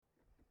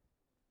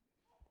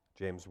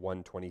James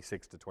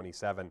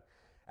 1:26-27,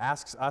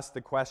 asks us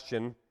the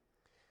question,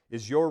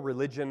 is your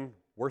religion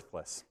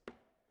worthless?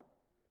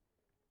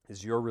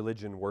 Is your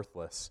religion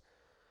worthless?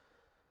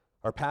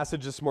 Our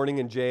passage this morning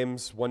in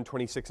James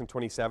 1:26 and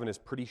 27 is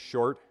pretty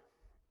short,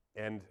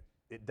 and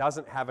it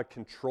doesn't have a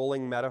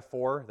controlling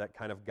metaphor that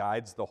kind of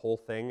guides the whole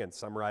thing and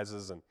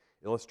summarizes and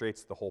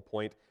illustrates the whole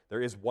point.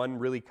 There is one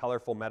really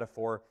colorful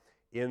metaphor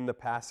in the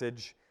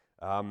passage,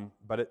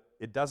 but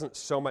it doesn't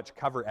so much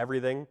cover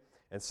everything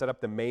and set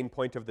up the main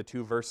point of the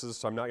two verses,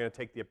 so I'm not going to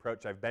take the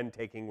approach I've been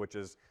taking, which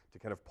is to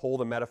kind of pull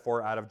the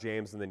metaphor out of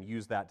James and then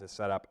use that to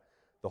set up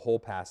the whole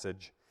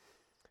passage.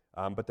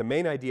 But the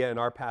main idea in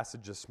our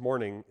passage this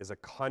morning is a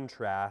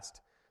contrast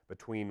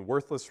between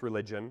worthless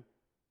religion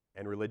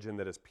and religion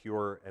that is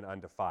pure and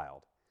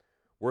undefiled.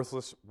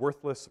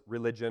 Worthless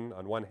religion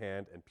on one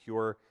hand and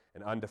pure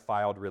and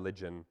undefiled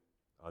religion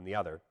on the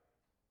other.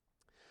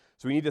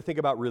 So we need to think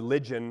about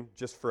religion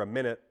just for a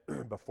minute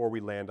before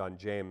we land on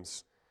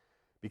James,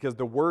 because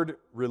the word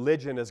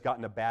religion has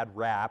gotten a bad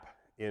rap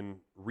in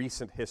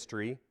recent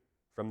history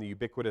from the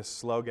ubiquitous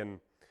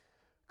slogan,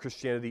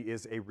 Christianity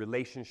is a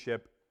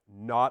relationship,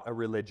 not a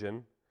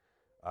religion,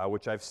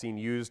 which I've seen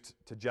used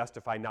to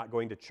justify not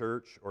going to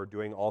church or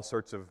doing all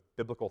sorts of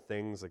biblical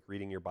things like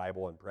reading your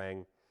Bible and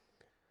praying.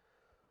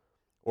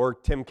 Or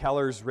Tim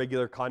Keller's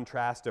regular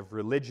contrast of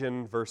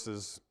religion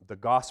versus the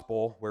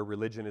gospel, where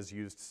religion is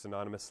used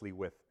synonymously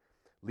with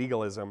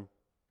legalism.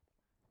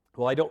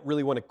 Well, I don't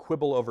really want to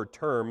quibble over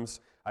terms.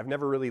 I've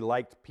never really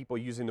liked people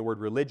using the word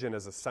religion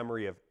as a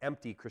summary of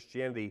empty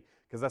Christianity,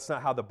 because that's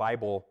not how the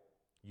Bible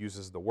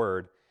uses the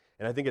word.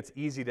 And I think it's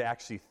easy to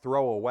actually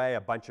throw away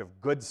a bunch of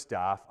good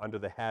stuff under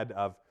the head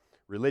of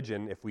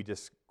religion if we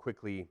just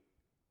quickly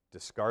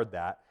discard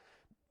that.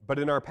 But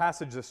in our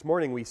passage this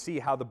morning, we see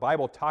how the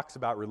Bible talks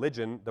about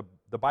religion.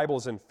 The Bible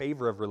is in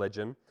favor of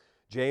religion.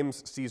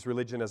 James sees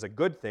religion as a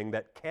good thing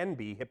that can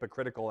be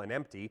hypocritical and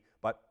empty,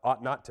 but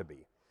ought not to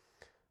be.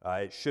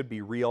 It should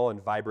be real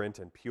and vibrant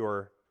and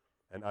pure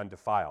and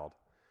undefiled.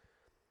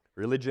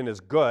 Religion is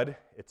good.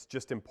 It's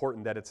just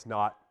important that it's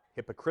not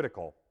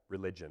hypocritical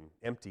religion,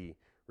 empty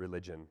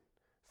religion,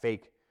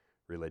 fake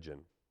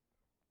religion.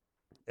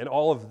 And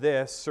all of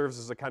this serves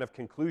as a kind of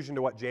conclusion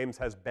to what James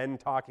has been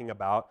talking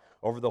about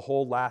over the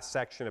whole last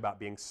section about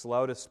being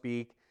slow to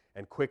speak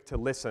and quick to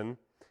listen,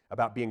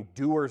 about being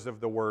doers of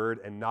the word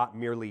and not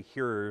merely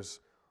hearers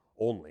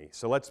only.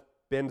 So let's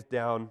bend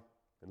down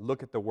and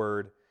look at the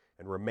word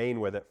and remain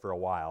with it for a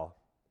while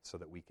so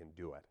that we can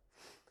do it.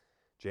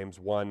 James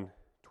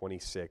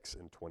 1:26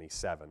 and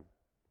 27.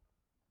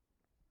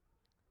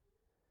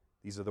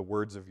 These are the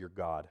words of your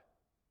God.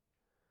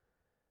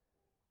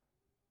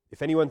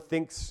 If anyone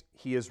thinks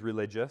he is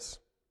religious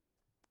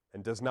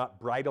and does not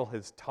bridle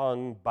his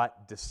tongue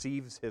but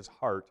deceives his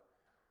heart,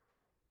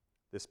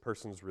 this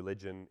person's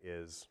religion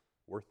is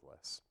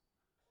worthless.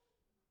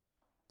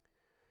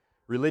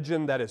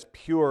 Religion that is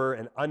pure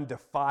and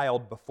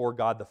undefiled before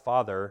God the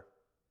Father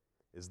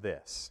is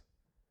this: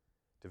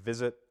 to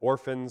visit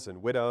orphans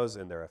and widows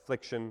in their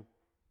affliction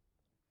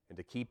and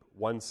to keep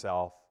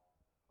oneself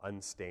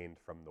unstained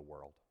from the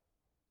world.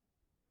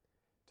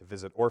 To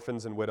visit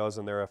orphans and widows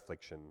in their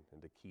affliction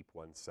and to keep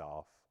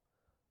oneself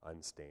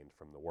unstained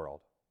from the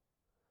world.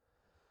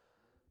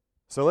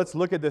 So let's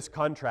look at this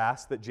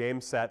contrast that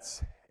James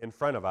sets in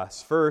front of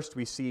us. First,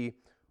 we see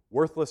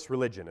worthless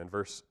religion in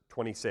verse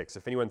 26.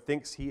 If anyone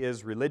thinks he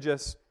is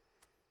religious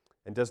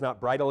and does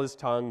not bridle his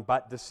tongue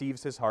but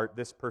deceives his heart,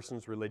 this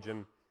person's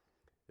religion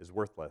is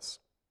worthless.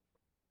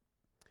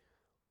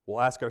 We'll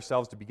ask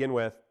ourselves to begin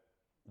with,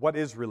 what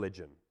is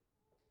religion?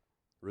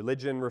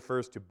 Religion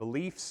refers to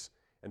beliefs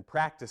and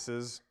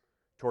practices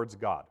towards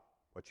God,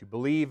 what you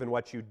believe and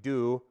what you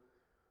do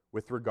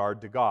with regard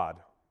to God.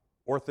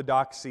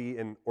 Orthodoxy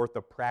and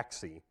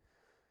orthopraxy,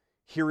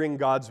 hearing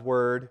God's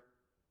word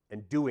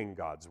and doing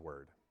God's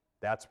word.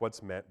 That's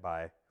what's meant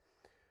by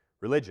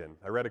religion.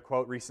 I read a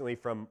quote recently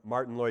from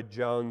Martin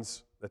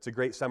Lloyd-Jones that's a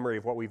great summary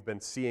of what we've been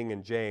seeing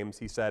in James.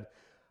 He said,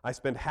 I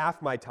spend half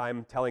my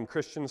time telling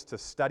Christians to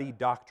study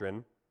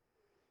doctrine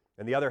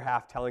and the other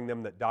half telling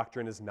them that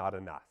doctrine is not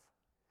enough.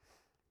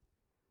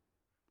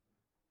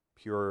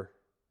 Pure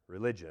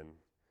religion,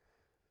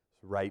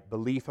 right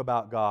belief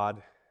about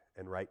God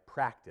and right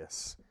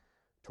practice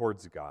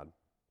towards God.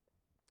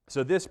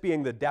 So this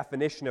being the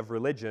definition of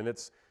religion,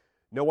 it's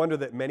no wonder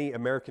that many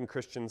American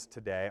Christians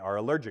today are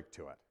allergic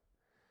to it.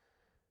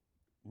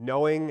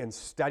 Knowing and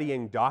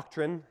studying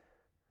doctrine,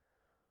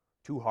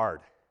 too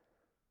hard.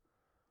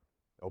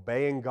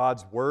 Obeying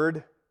God's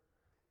word,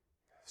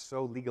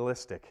 so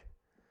legalistic.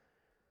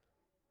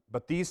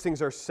 But these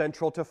things are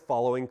central to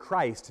following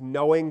Christ.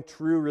 Knowing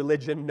true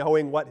religion,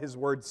 knowing what his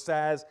word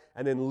says,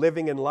 and then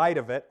living in light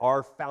of it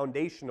are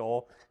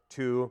foundational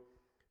to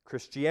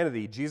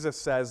Christianity. Jesus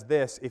says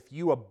this, if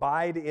you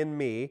abide in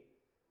me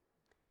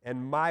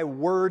and my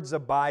words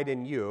abide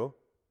in you,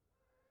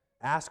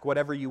 ask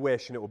whatever you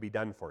wish and it will be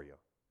done for you.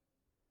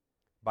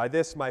 By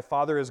this my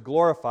Father is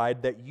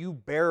glorified, that you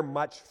bear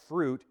much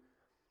fruit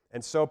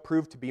and so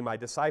prove to be my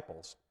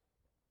disciples.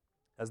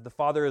 As the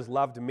Father has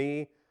loved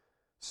me,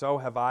 so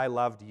have I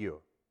loved you.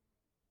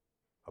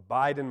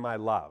 Abide in my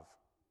love.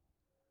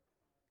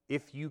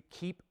 If you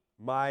keep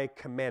my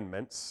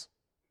commandments,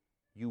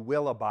 you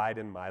will abide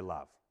in my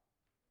love.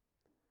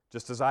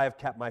 Just as I have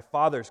kept my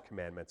Father's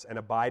commandments and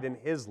abide in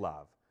his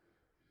love.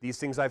 These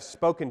things I've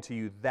spoken to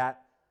you,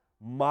 that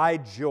my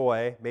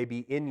joy may be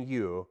in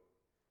you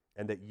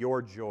and that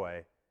your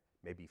joy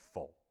may be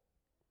full.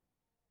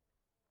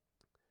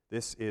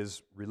 This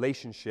is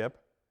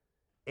relationship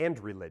and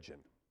religion,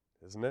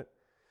 isn't it?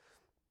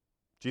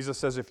 Jesus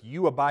says, if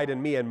you abide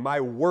in me and my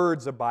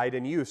words abide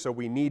in you, so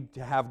we need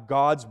to have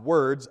God's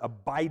words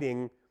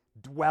abiding,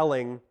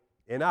 dwelling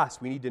in us.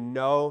 We need to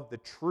know the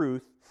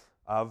truth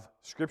of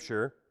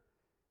Scripture,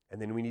 and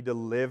then we need to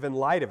live in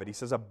light of it. He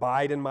says,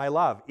 abide in my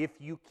love. If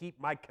you keep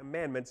my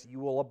commandments, you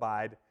will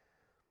abide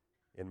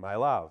in my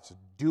love. So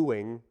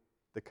doing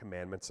the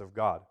commandments of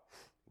God.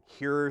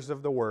 Hearers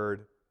of the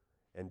word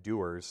and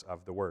doers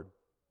of the word.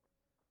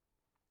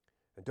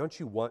 And don't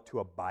you want to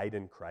abide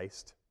in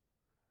Christ?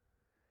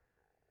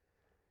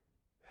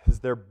 Is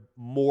there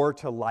more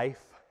to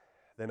life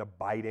than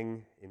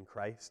abiding in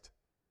Christ?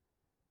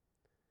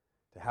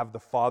 To have the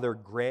Father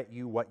grant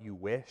you what you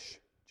wish,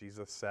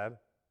 Jesus said.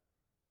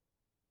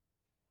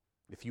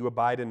 If you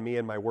abide in me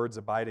and my words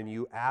abide in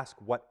you, ask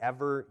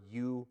whatever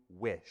you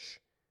wish,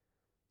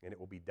 and it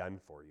will be done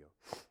for you.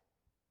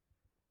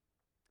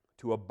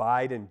 To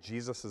abide in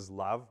Jesus'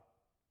 love,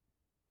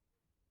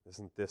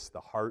 isn't this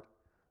the heart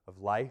of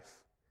life?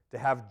 To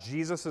have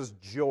Jesus'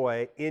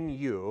 joy in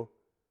you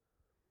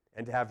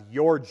and to have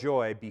your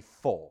joy be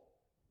full.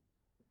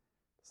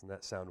 Doesn't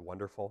that sound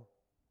wonderful?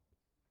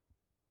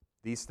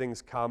 These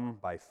things come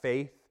by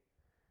faith.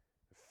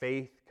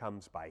 Faith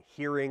comes by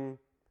hearing,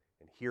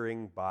 and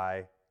hearing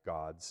by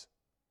God's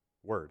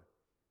word.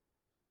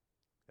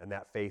 And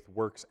that faith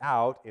works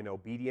out in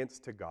obedience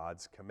to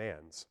God's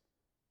commands.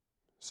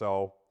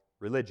 So,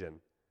 religion,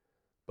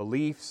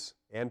 beliefs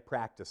and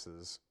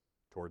practices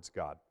towards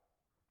God.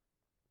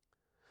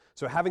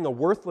 So having a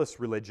worthless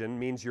religion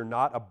means you're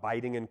not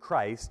abiding in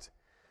Christ,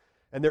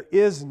 and there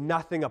is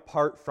nothing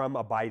apart from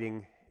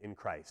abiding in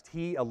Christ.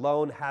 He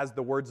alone has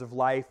the words of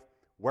life.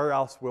 Where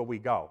else will we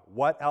go?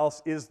 What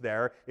else is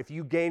there? If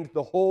you gained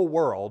the whole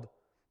world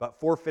but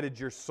forfeited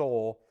your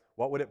soul,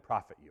 what would it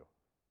profit you?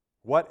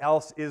 What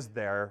else is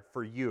there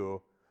for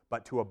you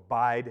but to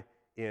abide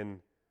in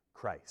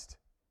Christ?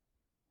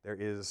 There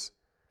is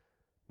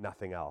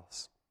nothing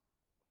else.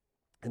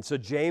 And so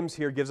James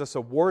here gives us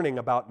a warning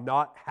about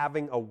not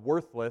having a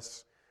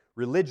worthless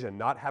religion,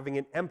 not having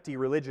an empty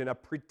religion, a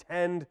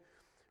pretend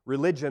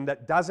religion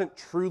that doesn't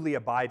truly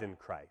abide in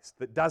Christ,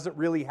 that doesn't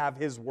really have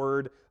his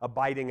word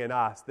abiding in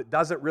us, that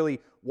doesn't really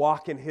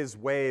walk in his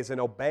ways and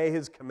obey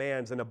his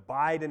commands and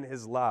abide in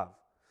his love.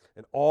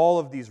 And all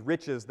of these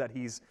riches that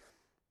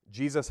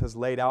Jesus has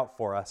laid out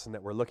for us and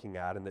that we're looking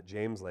at and that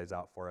James lays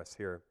out for us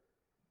here.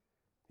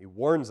 He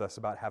warns us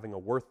about having a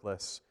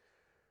worthless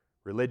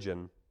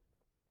religion.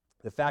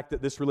 The fact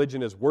that this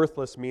religion is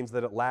worthless means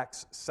that it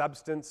lacks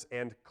substance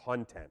and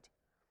content.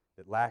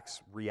 It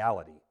lacks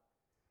reality.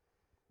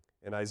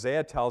 And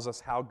Isaiah tells us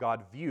how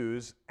God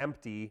views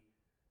empty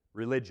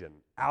religion,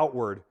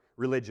 outward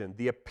religion,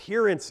 the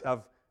appearance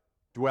of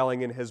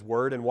dwelling in his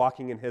word and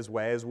walking in his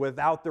ways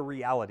without the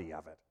reality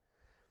of it.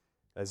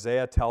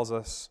 Isaiah tells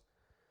us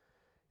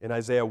in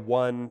Isaiah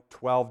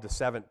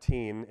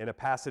 1:12-17, in a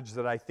passage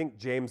that I think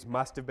James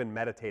must have been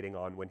meditating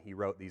on when he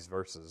wrote these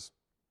verses.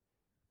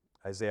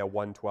 Isaiah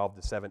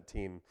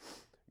 1:12-17,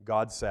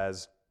 God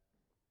says,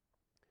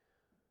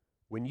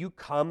 when you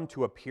come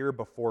to appear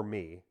before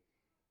me,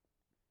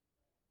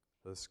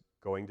 this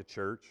going to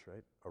church,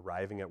 right?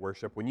 Arriving at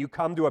worship. When you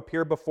come to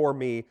appear before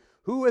me,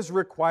 who has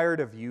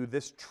required of you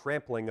this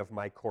trampling of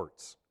my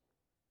courts?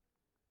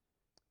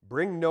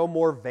 Bring no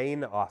more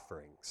vain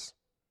offerings.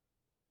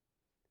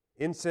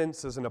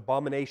 Incense is an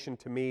abomination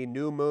to me,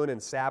 new moon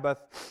and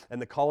Sabbath,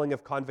 and the calling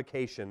of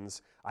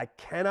convocations. I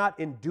cannot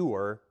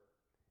endure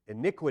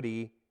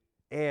iniquity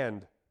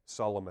and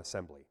solemn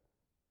assembly.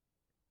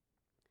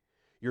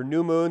 Your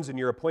new moons and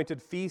your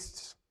appointed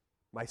feasts,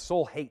 my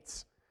soul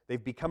hates.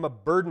 They've become a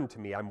burden to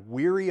me. I'm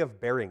weary of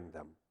bearing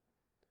them.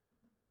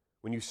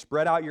 When you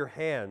spread out your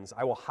hands,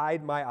 I will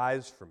hide my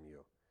eyes from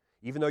you.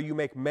 Even though you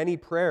make many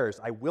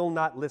prayers, I will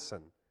not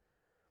listen.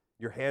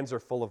 Your hands are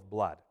full of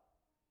blood.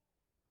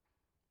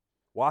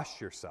 Wash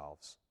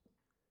yourselves.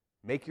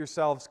 Make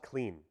yourselves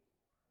clean.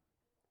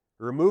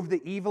 Remove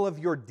the evil of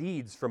your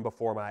deeds from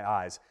before my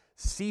eyes.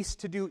 Cease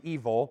to do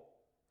evil.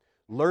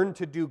 Learn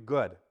to do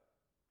good.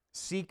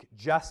 Seek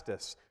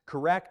justice.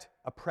 Correct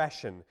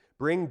oppression.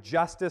 Bring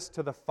justice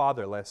to the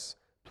fatherless.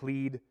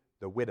 Plead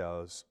the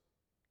widow's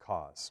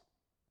cause.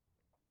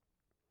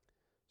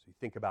 So you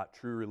think about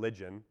true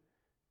religion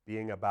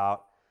being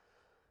about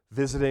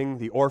visiting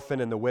the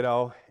orphan and the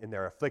widow in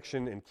their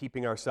affliction and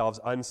keeping ourselves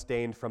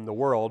unstained from the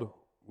world.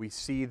 We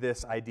see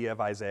this idea of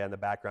Isaiah in the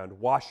background.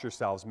 Wash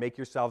yourselves, make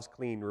yourselves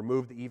clean,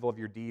 remove the evil of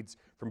your deeds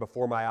from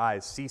before my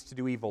eyes, cease to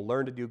do evil,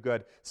 learn to do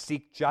good,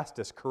 seek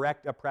justice,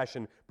 correct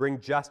oppression, bring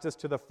justice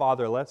to the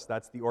fatherless,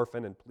 that's the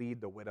orphan, and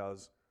plead the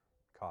widow's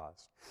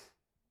cause.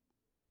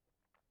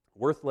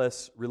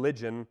 Worthless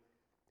religion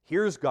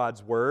hears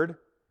God's word,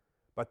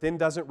 but then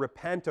doesn't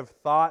repent of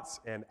thoughts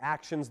and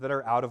actions that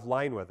are out of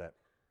line with it.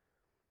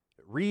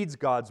 It reads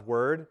God's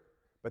word,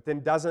 but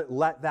then doesn't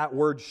let that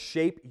word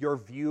shape your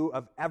view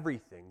of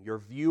everything, your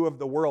view of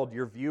the world,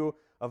 your view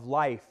of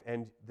life,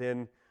 and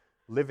then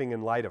living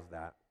in light of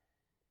that.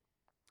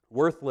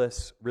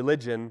 Worthless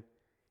religion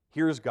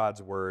hears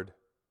God's word,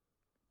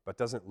 but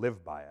doesn't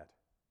live by it.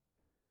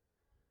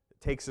 It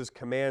takes his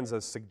commands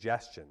as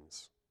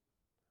suggestions,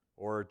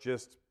 or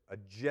just a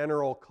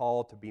general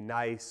call to be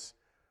nice,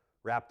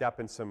 wrapped up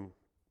in some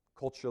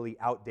culturally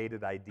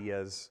outdated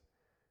ideas.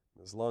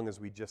 As long as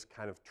we just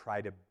kind of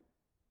try to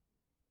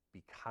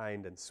be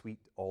kind and sweet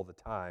all the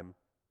time,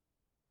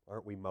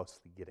 aren't we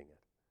mostly getting it?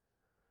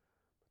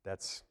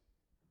 That's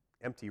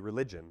empty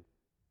religion.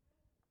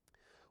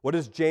 What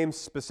does James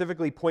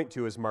specifically point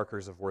to as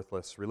markers of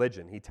worthless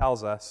religion? He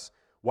tells us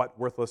what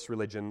worthless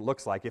religion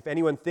looks like. If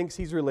anyone thinks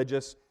he's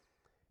religious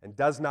and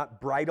does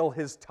not bridle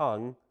his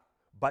tongue,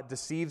 but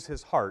deceives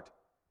his heart,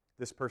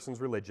 this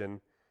person's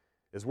religion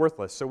is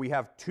worthless. So we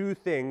have two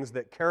things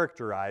that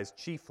characterize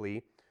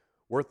chiefly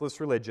worthless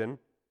religion,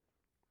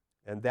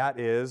 and that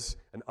is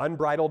an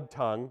unbridled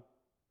tongue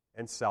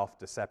and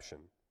self-deception.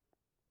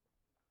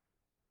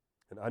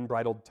 An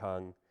unbridled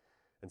tongue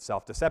and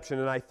self-deception.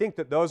 And I think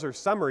that those are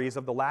summaries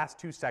of the last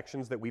two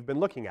sections that we've been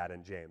looking at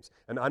in James.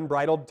 An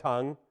unbridled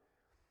tongue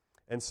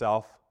and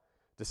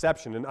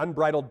self-deception. An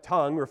unbridled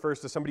tongue refers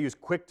to somebody who's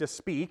quick to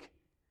speak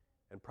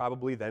and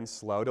probably then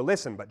slow to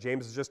listen. But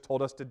James has just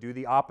told us to do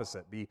the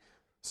opposite, be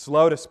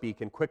slow to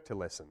speak and quick to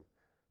listen.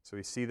 So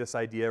we see this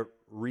idea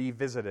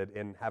revisited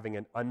in having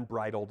an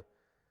unbridled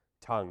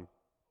tongue.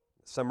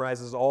 It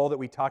summarizes all that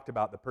we talked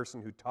about, the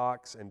person who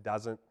talks and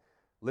doesn't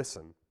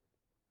listen.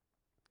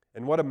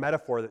 And what a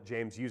metaphor that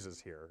James uses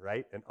here,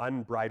 right? An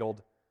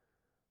unbridled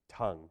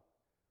tongue.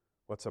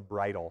 What's a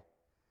bridle?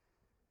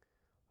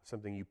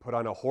 Something you put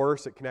on a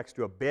horse. It connects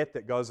to a bit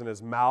that goes in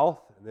his mouth,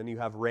 and then you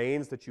have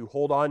reins that you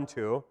hold on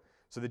to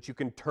so that you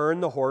can turn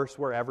the horse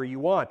wherever you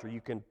want, or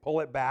you can pull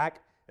it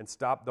back and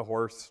stop the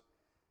horse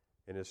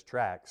in his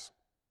tracks.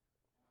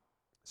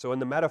 So in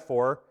the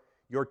metaphor,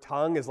 your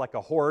tongue is like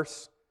a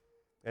horse,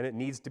 and it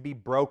needs to be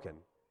broken.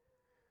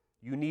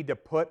 You need to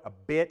put a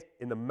bit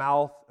in the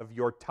mouth of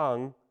your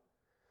tongue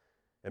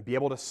and be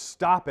able to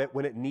stop it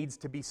when it needs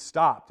to be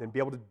stopped, and be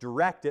able to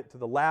direct it to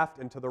the left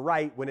and to the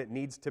right when it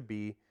needs to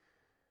be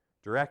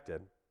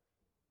directed.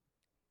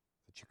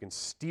 That you can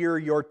steer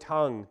your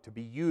tongue to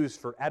be used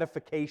for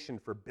edification,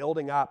 for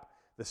building up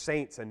the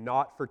saints, and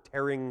not for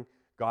tearing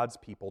God's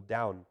people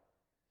down.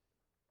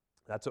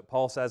 That's what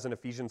Paul says in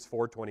Ephesians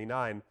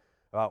 4:29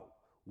 about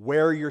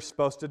where you're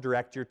supposed to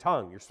direct your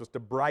tongue. You're supposed to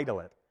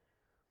bridle it.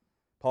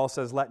 Paul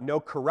says, let no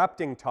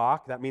corrupting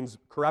talk, that means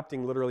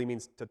corrupting literally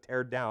means to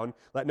tear down,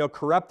 let no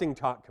corrupting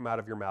talk come out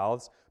of your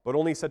mouths, but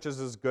only such as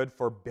is good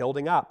for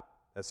building up,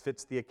 as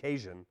fits the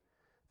occasion,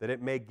 that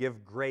it may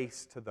give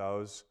grace to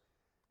those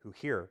who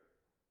hear.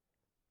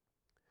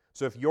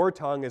 So if your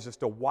tongue is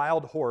just a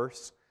wild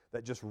horse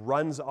that just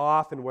runs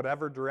off in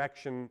whatever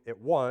direction it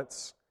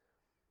wants,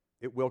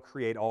 it will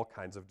create all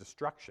kinds of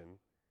destruction,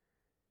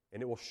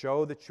 and it will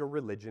show that your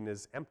religion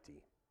is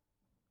empty.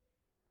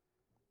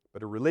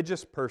 But a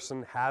religious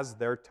person has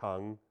their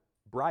tongue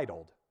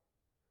bridled.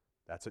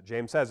 That's what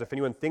James says. If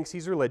anyone thinks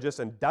he's religious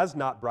and does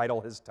not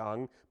bridle his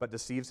tongue, but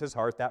deceives his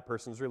heart, that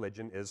person's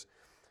religion is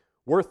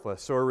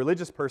worthless. So a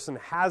religious person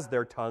has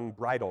their tongue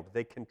bridled.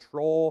 They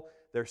control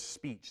their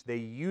speech. They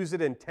use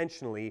it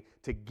intentionally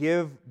to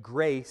give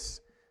grace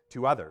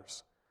to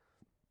others.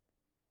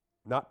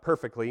 Not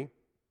perfectly.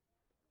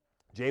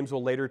 James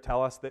will later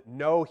tell us that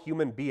no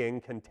human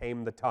being can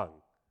tame the tongue.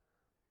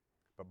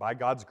 But by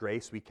God's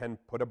grace, we can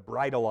put a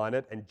bridle on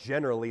it and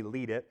generally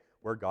lead it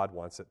where God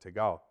wants it to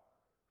go.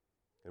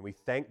 And we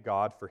thank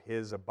God for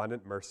his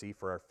abundant mercy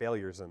for our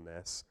failures in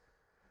this.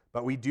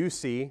 But we do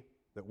see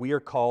that we are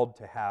called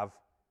to have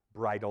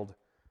bridled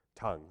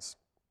tongues.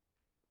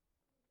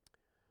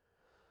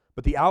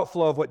 But the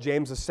outflow of what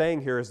James is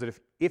saying here is that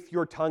if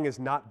your tongue is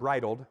not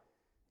bridled,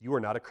 you are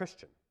not a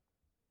Christian.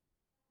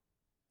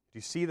 Do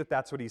you see that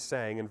that's what he's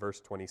saying in verse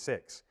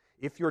 26?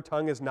 If your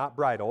tongue is not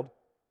bridled,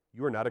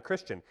 you are not a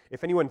Christian.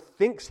 If anyone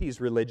thinks he's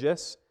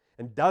religious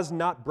and does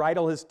not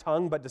bridle his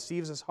tongue but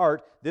deceives his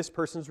heart, this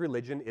person's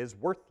religion is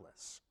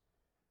worthless.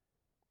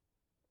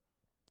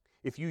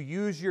 If you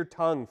use your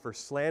tongue for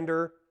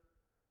slander,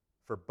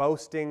 for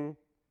boasting,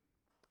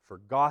 for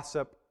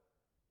gossip,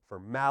 for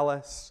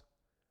malice,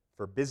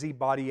 for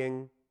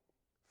busybodying,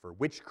 for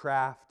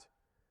witchcraft,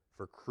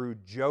 for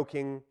crude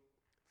joking,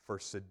 for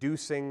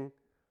seducing,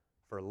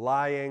 for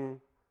lying,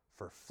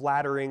 for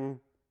flattering,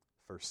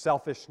 for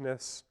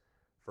selfishness,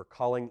 for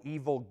calling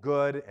evil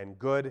good and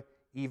good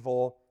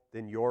evil,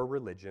 then your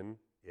religion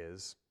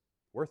is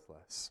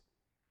worthless.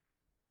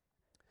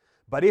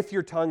 But if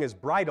your tongue is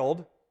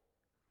bridled,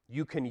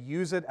 you can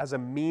use it as a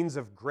means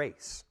of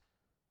grace.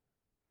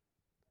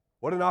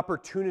 What an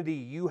opportunity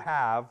you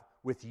have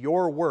with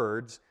your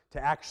words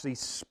to actually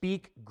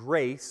speak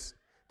grace,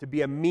 to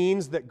be a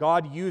means that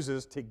God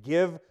uses to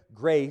give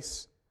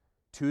grace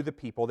to the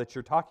people that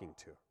you're talking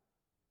to?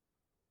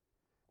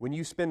 When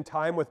you spend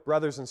time with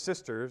brothers and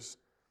sisters,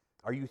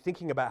 are you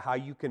thinking about how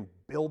you can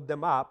build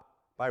them up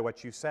by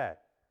what you say?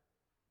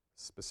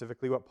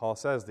 Specifically what Paul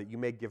says, that you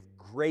may give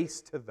grace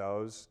to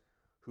those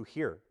who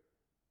hear.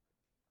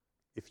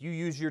 If you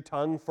use your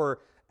tongue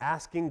for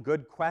asking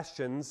good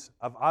questions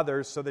of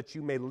others so that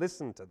you may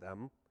listen to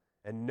them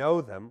and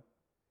know them,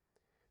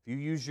 if you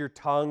use your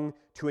tongue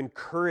to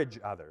encourage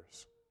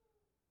others,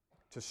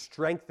 to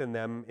strengthen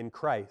them in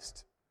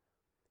Christ,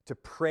 to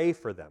pray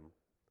for them,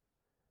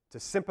 to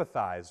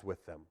sympathize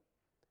with them,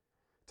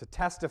 to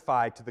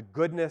testify to the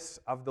goodness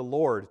of the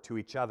Lord to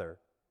each other,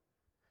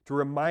 to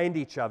remind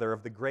each other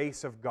of the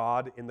grace of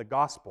God in the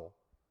gospel,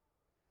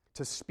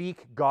 to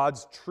speak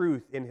God's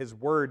truth in His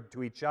word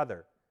to each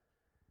other,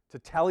 to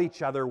tell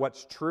each other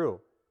what's true,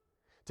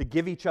 to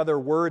give each other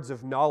words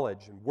of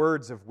knowledge and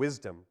words of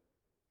wisdom,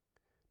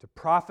 to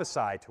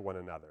prophesy to one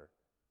another,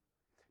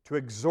 to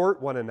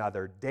exhort one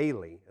another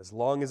daily, as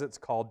long as it's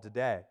called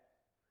today,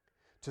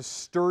 to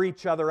stir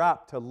each other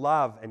up to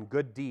love and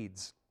good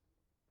deeds,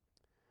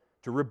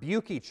 to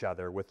rebuke each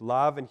other with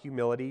love and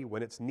humility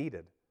when it's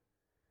needed.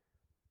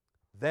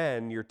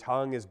 Then your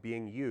tongue is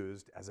being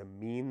used as a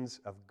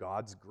means of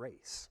God's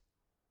grace.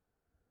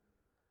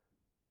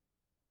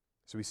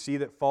 So we see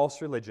that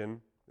false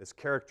religion is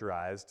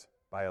characterized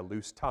by a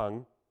loose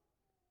tongue,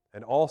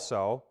 and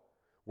also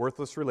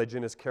worthless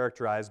religion is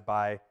characterized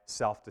by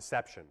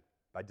self-deception,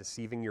 by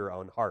deceiving your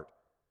own heart.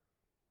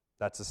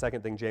 That's the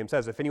second thing James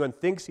says. If anyone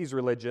thinks he's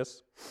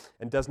religious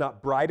and does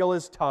not bridle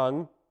his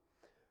tongue,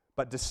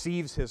 but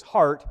deceives his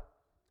heart,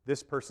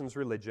 this person's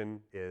religion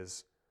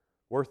is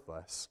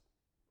worthless.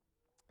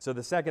 So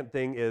the second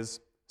thing is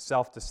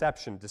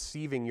self-deception,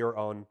 deceiving your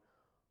own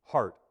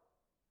heart.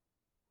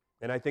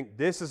 And I think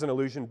this is an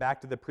allusion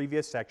back to the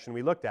previous section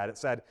we looked at. It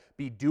said,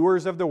 be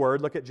doers of the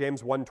word. Look at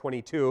James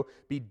 1:22.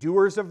 Be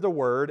doers of the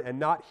word and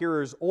not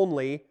hearers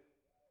only,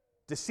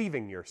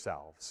 deceiving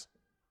yourselves.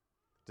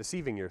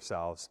 Deceiving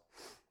yourselves.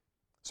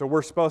 So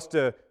we're supposed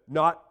to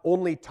not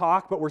only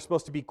talk, but we're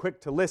supposed to be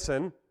quick to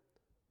listen,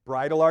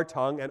 bridle our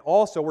tongue, and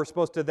also we're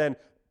supposed to then,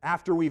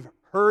 after we've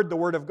heard the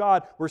word of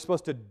God, we're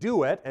supposed to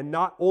do it, and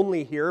not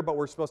only hear, but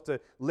we're supposed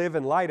to live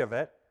in light of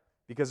it.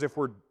 Because if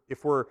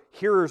we're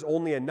hearers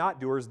only and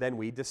not doers, then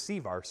we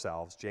deceive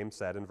ourselves, James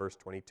said in verse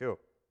 22.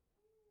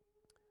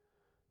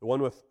 The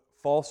one with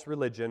false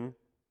religion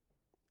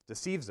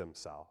deceives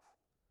himself.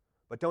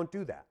 But don't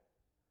do that.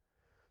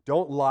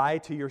 Don't lie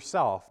to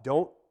yourself.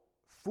 Don't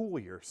fool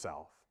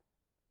yourself.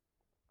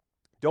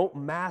 Don't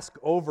mask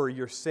over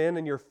your sin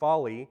and your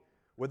folly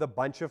with a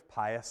bunch of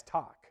pious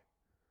talk.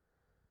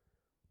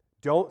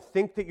 Don't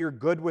think that you're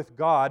good with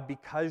God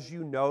because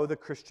you know the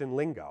Christian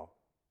lingo,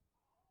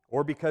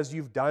 or because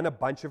you've done a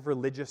bunch of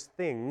religious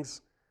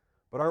things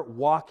but aren't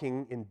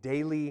walking in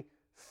daily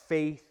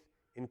faith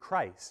in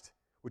Christ,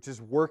 which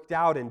is worked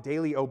out in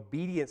daily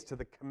obedience to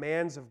the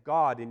commands of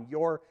God in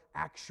your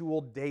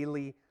actual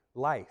daily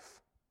life.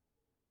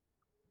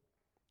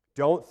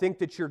 Don't think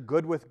that you're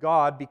good with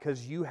God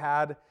because you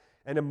had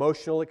an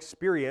emotional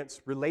experience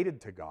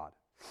related to God.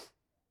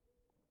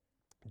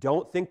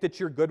 Don't think that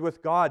you're good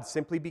with God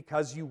simply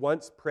because you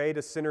once prayed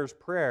a sinner's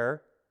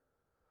prayer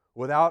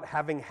without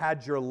having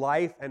had your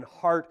life and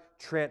heart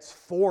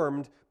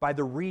transformed by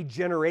the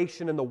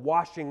regeneration and the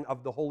washing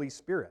of the Holy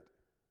Spirit.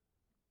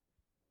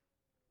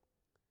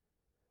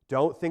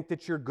 Don't think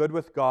that you're good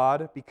with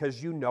God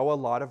because you know a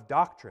lot of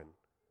doctrine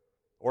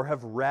or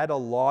have read a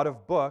lot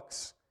of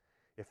books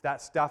if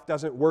that stuff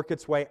doesn't work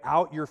its way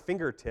out your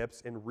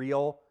fingertips in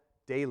real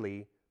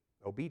daily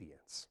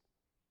obedience.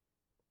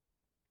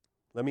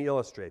 Let me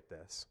illustrate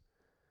this.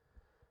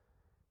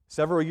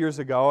 Several years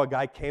ago, a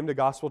guy came to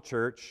Gospel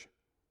Church,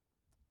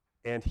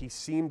 and he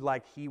seemed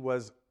like he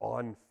was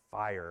on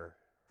fire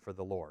for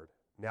the Lord.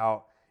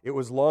 Now, it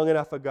was long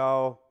enough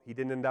ago. He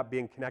didn't end up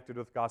being connected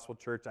with Gospel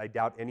Church. I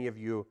doubt any of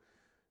you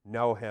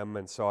know him,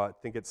 and so I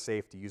think it's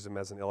safe to use him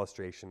as an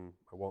illustration.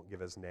 I won't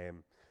give his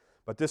name.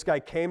 But this guy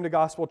came to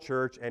Gospel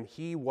Church, and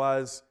he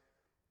was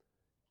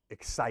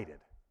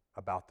excited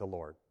about the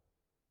Lord.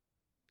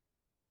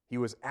 He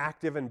was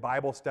active in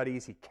Bible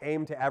studies. He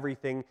came to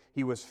everything.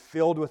 He was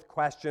filled with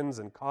questions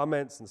and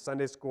comments in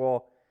Sunday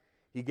school.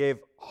 He gave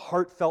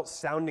heartfelt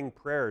sounding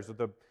prayers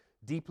with a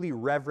deeply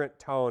reverent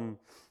tone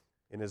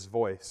in his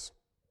voice.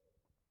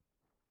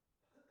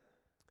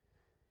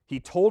 He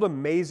told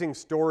amazing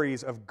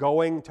stories of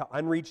going to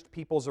unreached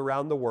peoples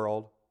around the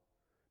world,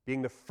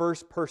 being the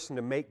first person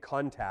to make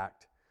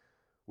contact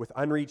with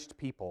unreached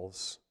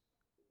peoples,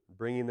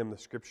 bringing them the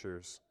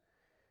Scriptures.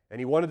 And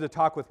he wanted to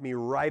talk with me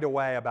right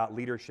away about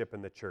leadership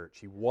in the church.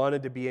 He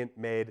wanted to be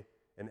made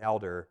an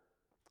elder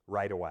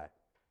right away.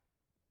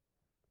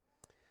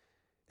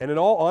 And in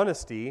all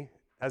honesty,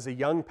 as a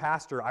young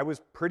pastor, I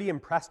was pretty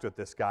impressed with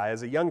this guy.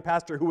 As a young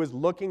pastor who was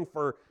looking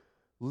for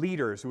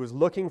leaders, who was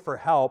looking for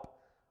help,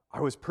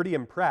 I was pretty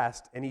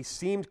impressed, and he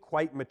seemed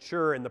quite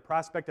mature, and the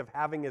prospect of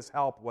having his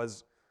help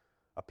was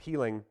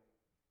appealing.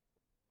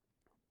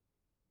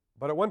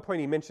 But at one point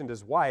he mentioned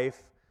his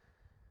wife,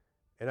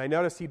 And I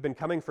noticed he'd been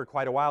coming for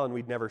quite a while and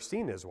we'd never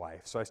seen his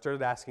wife. So I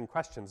started asking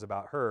questions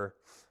about her,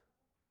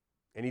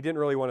 and he didn't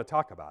really want to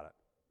talk about it.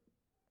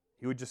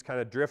 He would just kind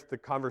of drift the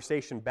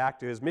conversation back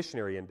to his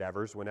missionary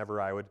endeavors whenever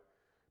I would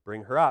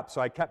bring her up. So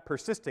I kept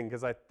persisting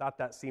because I thought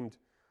that seemed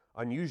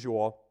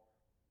unusual.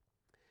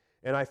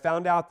 And I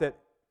found out that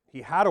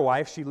he had a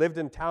wife. She lived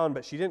in town,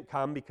 but she didn't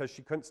come because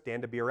she couldn't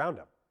stand to be around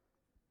him.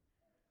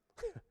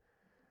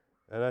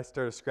 And I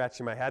started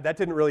scratching my head. That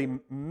didn't really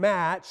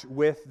match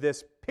with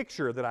this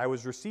picture that I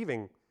was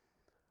receiving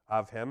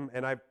of him.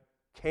 And I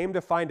came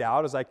to find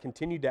out as I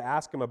continued to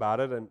ask him about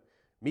it and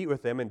meet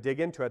with him and dig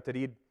into it that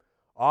he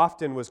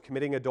often was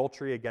committing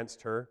adultery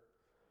against her.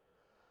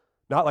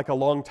 Not like a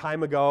long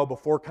time ago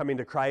before coming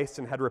to Christ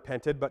and had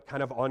repented, but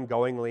kind of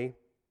ongoingly,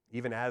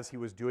 even as he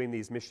was doing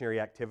these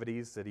missionary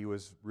activities that he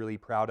was really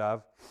proud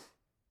of.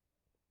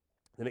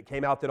 Then it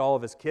came out that all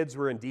of his kids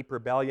were in deep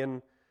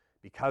rebellion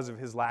because of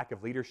his lack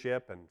of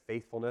leadership and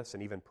faithfulness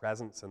and even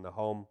presence in the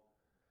home.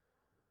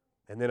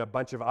 And then a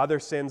bunch of other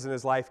sins in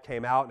his life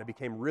came out, and it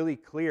became really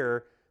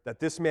clear that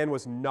this man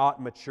was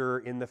not mature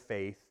in the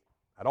faith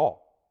at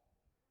all.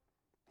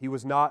 He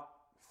was not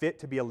fit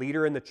to be a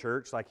leader in the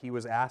church like he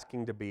was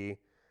asking to be,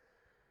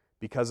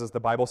 because as the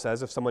Bible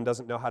says, if someone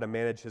doesn't know how to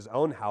manage his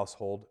own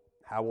household,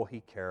 how will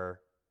he care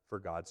for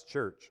God's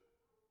church?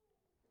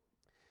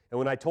 And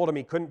when I told him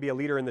he couldn't be a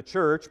leader in the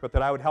church, but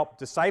that I would help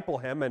disciple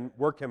him and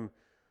work him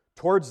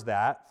towards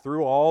that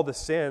through all the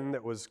sin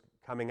that was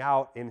coming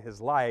out in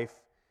his life,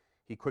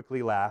 he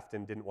quickly laughed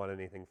and didn't want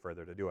anything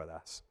further to do with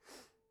us.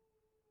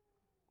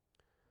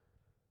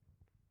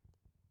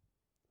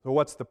 So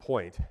what's the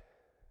point?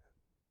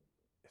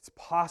 It's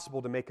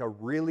possible to make a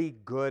really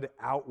good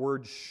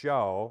outward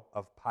show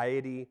of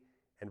piety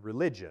and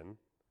religion,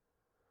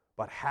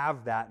 but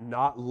have that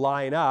not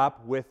line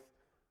up with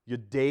your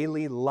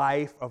daily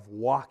life of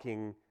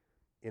walking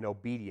in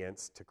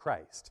obedience to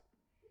Christ.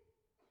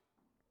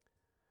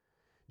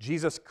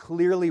 Jesus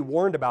clearly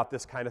warned about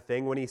this kind of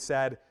thing when he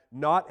said,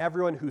 "Not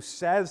everyone who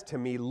says to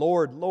me,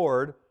 'Lord,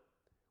 Lord,'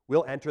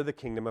 will enter the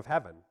kingdom of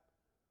heaven,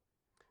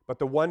 but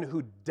the one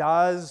who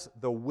does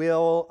the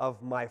will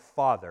of my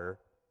Father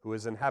who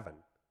is in heaven.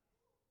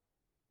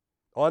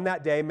 On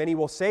that day, many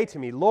will say to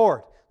me,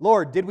 'Lord,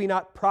 Lord, did we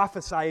not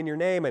prophesy in your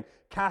name and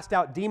cast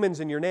out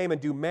demons in your name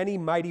and do many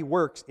mighty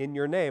works in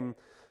your name?'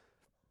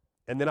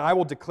 And then I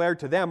will declare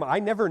to them, 'I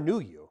never knew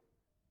you.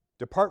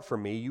 Depart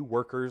from me, you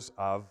workers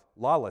of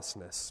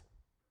lawlessness.'"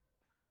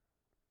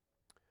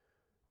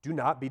 Do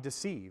not be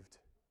deceived.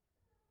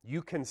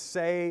 You can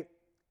say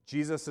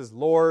Jesus is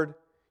Lord,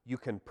 you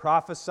can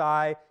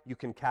prophesy, you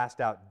can cast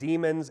out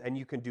demons, and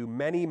you can do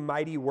many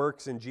mighty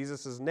works in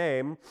Jesus'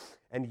 name,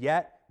 and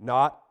yet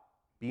not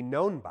be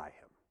known by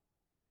him.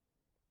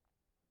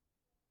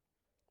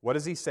 What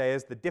does he say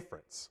is the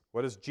difference?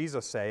 What does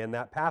Jesus say in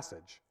that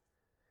passage?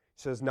 He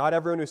says, "Not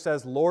everyone who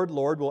says, 'Lord,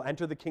 Lord,' will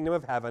enter the kingdom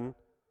of heaven,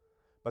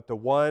 but the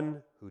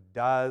one who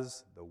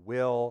does the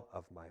will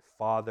of my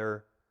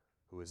Father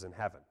who is in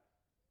heaven."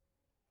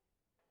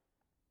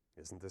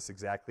 Isn't this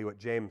exactly what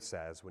James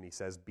says when he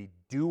says, "Be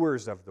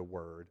doers of the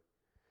word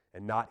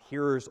and not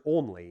hearers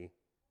only,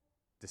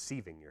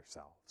 deceiving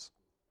yourselves"?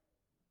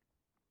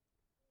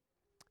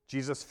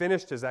 Jesus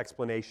finished his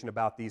explanation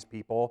about these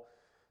people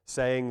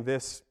saying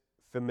this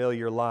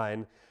familiar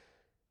line,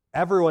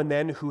 "Everyone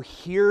then who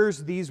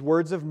hears these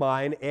words of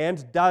mine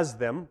and does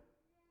them,"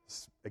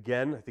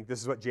 again, I think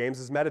this is what James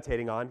is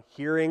meditating on,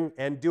 hearing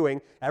and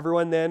doing.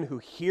 "Everyone then who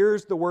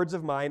hears the words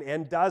of mine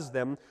and does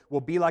them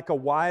will be like a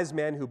wise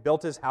man who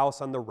built his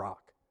house on the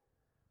rock.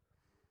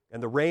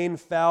 And the rain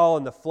fell,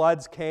 and the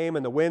floods came,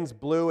 and the winds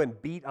blew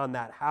and beat on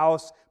that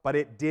house, but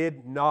it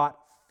did not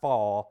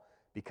fall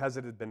because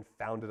it had been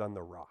founded on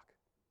the rock.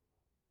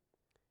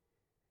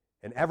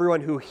 And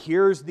everyone who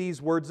hears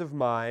these words of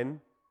mine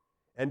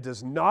and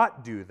does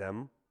not do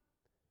them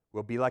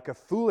will be like a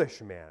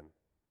foolish man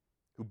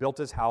who built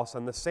his house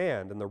on the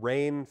sand, and the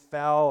rain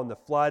fell, and the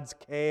floods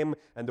came,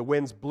 and the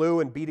winds blew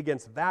and beat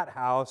against that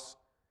house,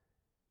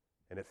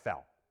 and it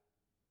fell.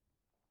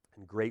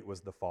 And great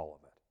was the fall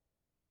of it."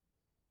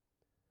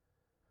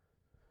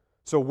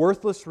 So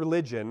worthless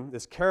religion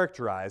is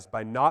characterized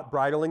by not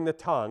bridling the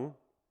tongue,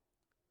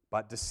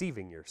 but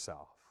deceiving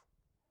yourself.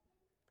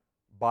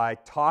 By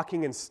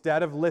talking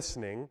instead of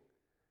listening,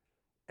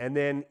 and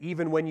then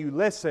even when you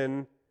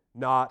listen,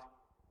 not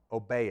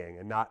obeying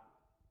and not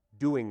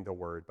doing the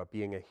word, but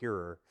being a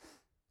hearer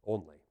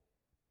only.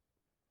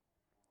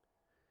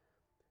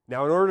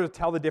 Now, in order to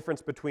tell the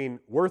difference between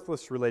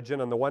worthless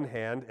religion on the one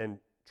hand and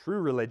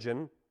true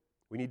religion,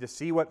 we need to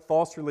see what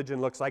false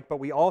religion looks like, but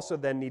we also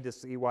then need to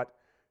see what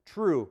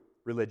true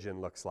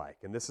religion looks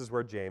like. And this is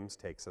where James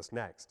takes us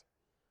next.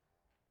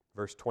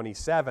 Verse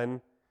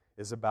 27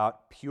 is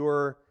about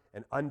pure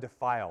and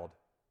undefiled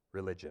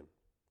religion.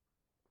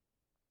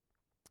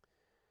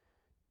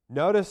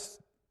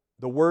 Notice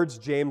the words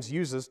James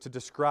uses to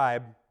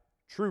describe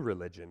true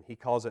religion. He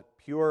calls it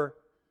pure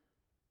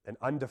and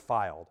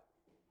undefiled.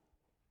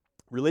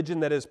 Religion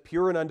that is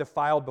pure and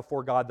undefiled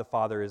before God the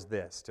Father is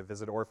this: to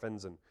visit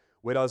orphans and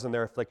widows in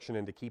their affliction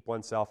and to keep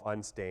oneself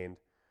unstained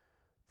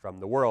from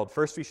the world.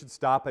 First, we should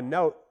stop and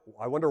note,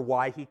 I wonder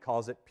why he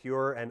calls it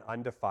pure and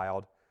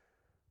undefiled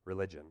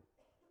religion.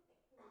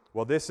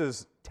 Well, this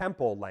is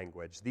temple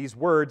language. These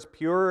words,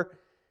 pure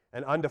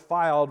and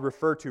undefiled,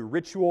 refer to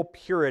ritual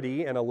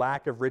purity and a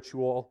lack of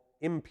ritual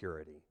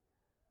impurity.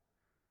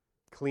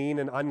 Clean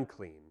and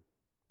unclean,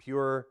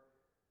 pure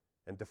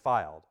and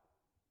defiled.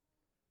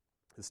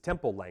 This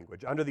temple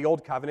language. Under the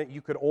Old Covenant,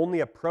 you could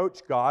only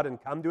approach God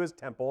and come to his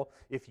temple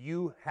if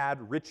you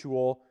had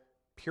ritual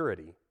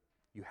purity.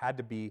 You had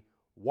to be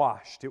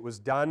washed. It was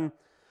done,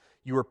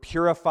 you were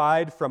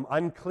purified from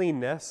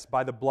uncleanness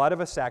by the blood of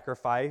a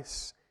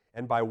sacrifice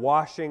and by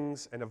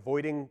washings and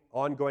avoiding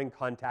ongoing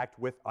contact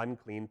with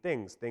unclean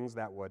things, things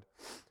that would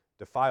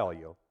defile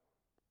you.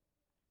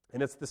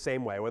 And it's the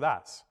same way with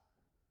us.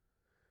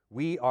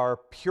 We are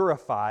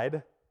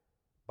purified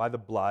by the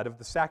blood of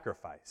the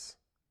sacrifice,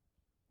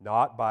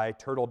 not by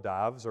turtle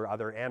doves or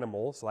other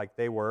animals like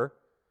they were,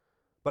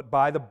 but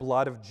by the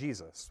blood of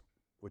Jesus,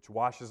 which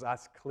washes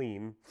us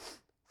clean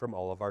from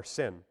all of our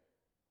sin.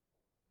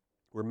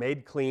 We're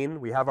made clean.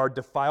 We have our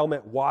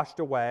defilement washed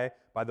away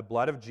by the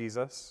blood of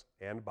Jesus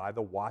and by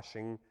the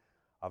washing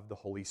of the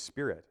Holy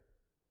Spirit.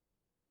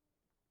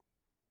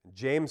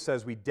 James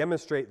says we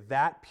demonstrate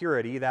that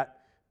purity, that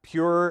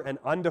pure and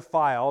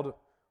undefiled.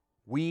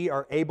 We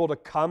are able to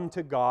come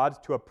to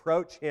God, to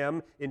approach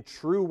him in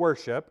true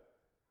worship,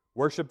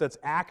 worship that's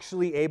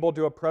actually able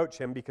to approach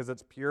him because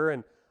it's pure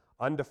and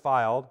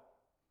undefiled.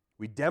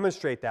 We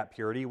demonstrate that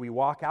purity. We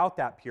walk out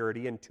that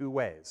purity in two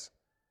ways.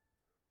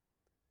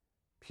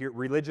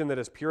 Religion that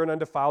is pure and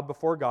undefiled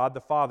before God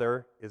the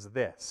Father is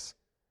this: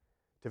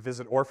 to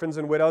visit orphans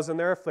and widows in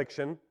their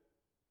affliction,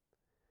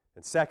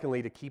 and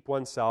secondly, to keep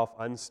oneself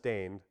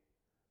unstained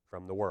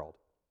from the world.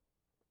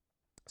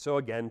 So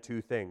again,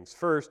 two things.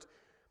 First,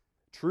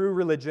 true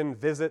religion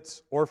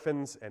visits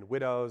orphans and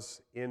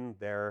widows in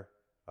their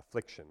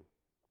affliction.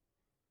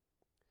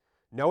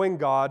 Knowing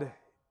God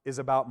is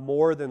about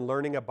more than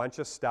learning a bunch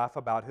of stuff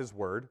about his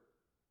word,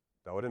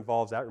 though it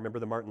involves that. Remember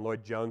the Martin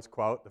Lloyd-Jones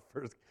quote, the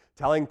first,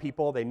 telling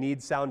people they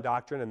need sound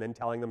doctrine and then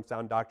telling them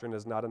sound doctrine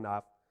is not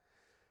enough.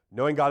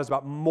 Knowing God is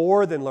about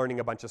more than learning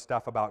a bunch of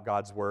stuff about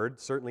God's word,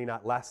 certainly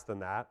not less than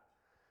that,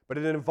 but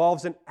it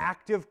involves an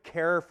active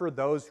care for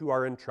those who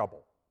are in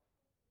trouble,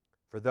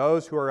 for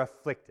those who are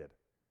afflicted,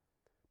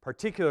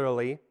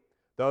 particularly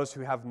those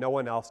who have no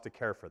one else to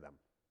care for them.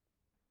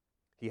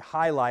 He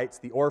highlights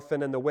the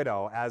orphan and the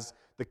widow as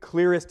the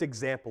clearest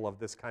example of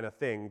this kind of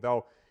thing,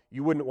 though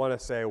you wouldn't want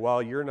to say,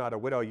 well, you're not a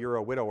widow, you're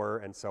a widower,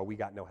 and so we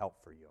got no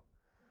help for you.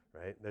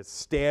 Right? That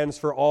stands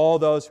for all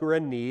those who are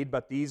in need,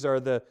 but these are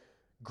the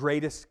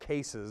greatest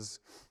cases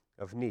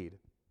of need.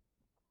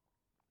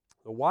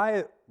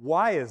 Why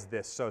is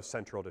this so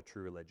central to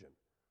true religion?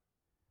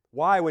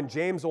 Why, when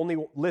James only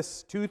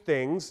lists two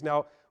things,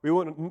 now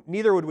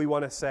neither would we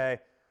want to say,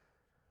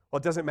 well,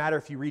 it doesn't matter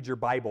if you read your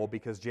Bible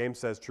because James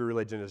says true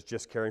religion is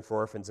just caring for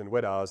orphans and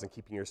widows and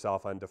keeping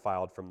yourself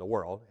undefiled from the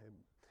world.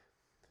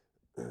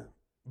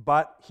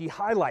 But he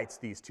highlights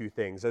these two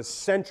things as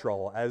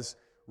central, as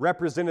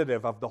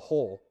representative of the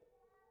whole.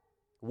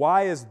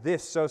 Why is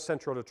this so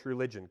central to true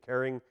religion,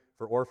 caring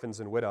for orphans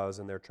and widows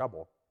in their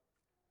trouble?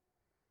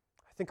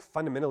 I think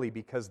fundamentally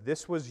because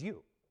this was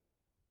you.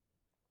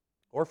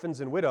 Orphans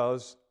and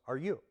widows are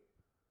you.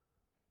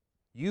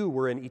 You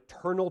were in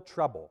eternal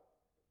trouble,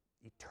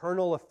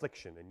 eternal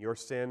affliction in your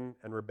sin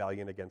and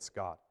rebellion against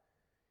God.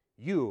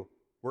 You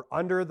were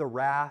under the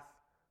wrath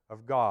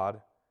of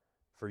God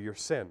for your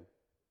sin.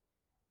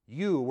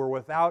 You were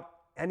without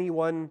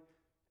anyone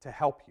to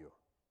help you.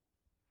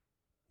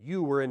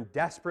 You were in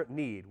desperate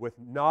need with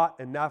not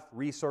enough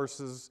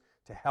resources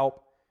to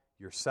help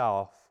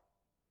yourself.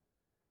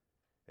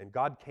 And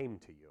God came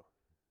to you.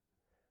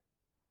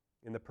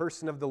 In the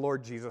person of the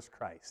Lord Jesus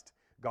Christ,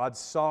 God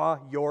saw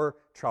your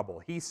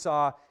trouble. He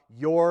saw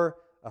your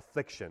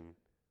affliction.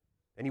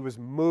 And he was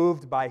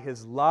moved by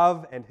his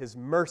love and his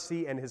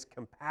mercy and his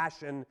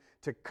compassion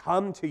to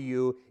come to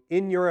you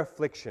in your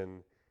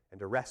affliction and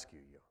to rescue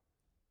you.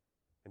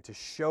 And to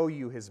show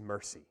you his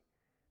mercy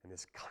and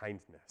his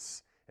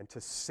kindness. And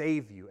to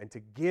save you, and to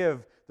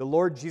give the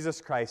Lord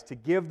Jesus Christ, to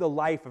give the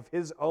life of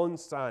his own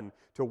Son,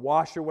 to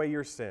wash away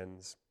your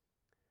sins,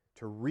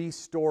 to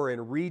restore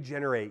and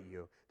regenerate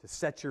you, to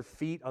set your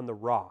feet on the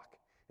rock,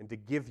 and to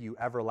give you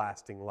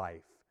everlasting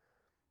life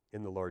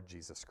in the Lord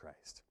Jesus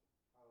Christ.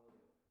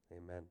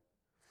 Amen.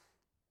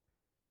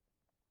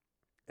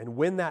 And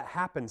when that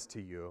happens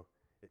to you,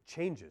 it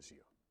changes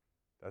you,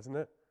 doesn't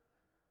it?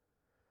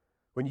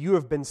 When you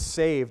have been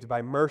saved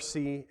by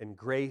mercy and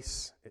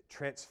grace, it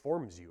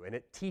transforms you, and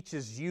it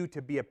teaches you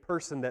to be a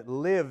person that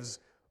lives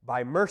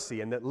by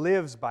mercy and that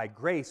lives by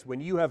grace. When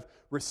you have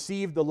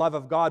received the love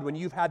of God, when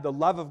you've had the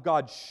love of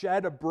God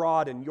shed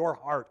abroad in your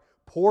heart,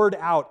 poured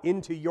out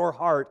into your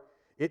heart,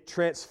 it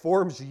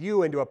transforms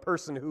you into a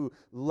person who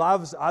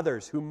loves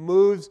others, who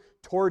moves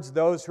towards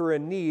those who are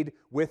in need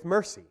with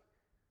mercy.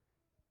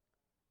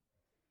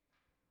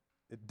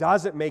 It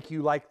doesn't make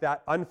you like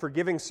that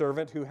unforgiving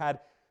servant who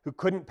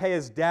couldn't pay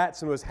his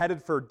debts and was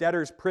headed for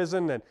debtor's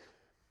prison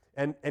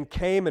and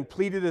came and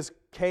pleaded his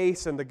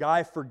case, and the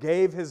guy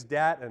forgave his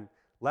debt and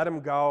let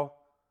him go.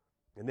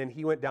 And then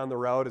he went down the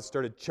road and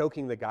started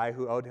choking the guy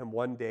who owed him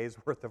 1 day's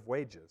worth of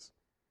wages.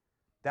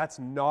 That's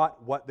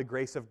not what the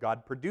grace of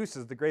God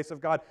produces. The grace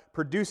of God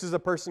produces a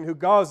person who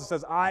goes and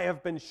says, I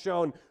have been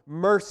shown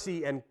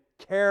mercy and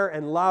care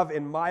and love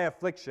in my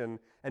affliction,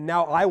 and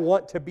now I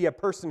want to be a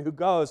person who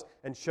goes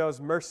and shows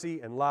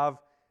mercy and love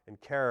and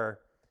care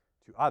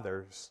to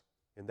others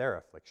in their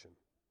affliction.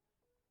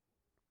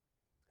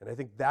 And I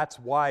think that's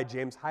why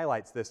James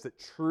highlights this, that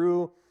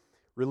true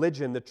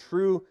religion, the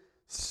true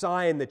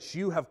sign that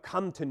you have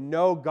come to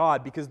know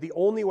God, because the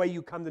only way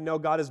you come to know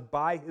God is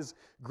by His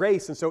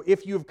grace. And so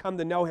if you have come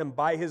to know Him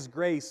by His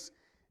grace,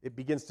 it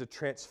begins to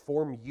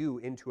transform you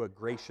into a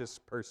gracious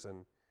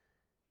person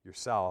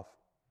yourself.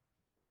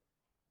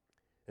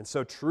 And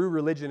so true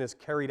religion is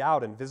carried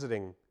out in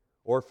visiting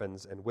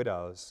orphans and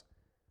widows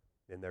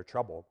in their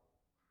trouble.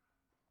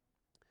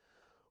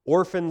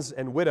 Orphans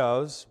and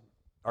widows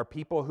are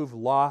people who've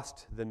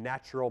lost the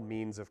natural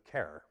means of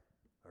care,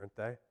 aren't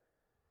they?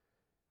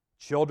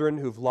 Children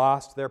who've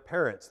lost their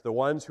parents, the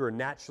ones who are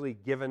naturally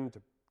given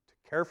to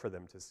care for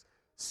them, to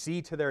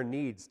see to their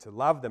needs, to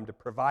love them, to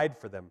provide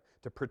for them,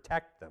 to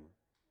protect them.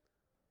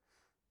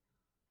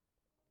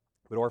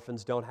 But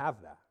orphans don't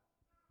have that.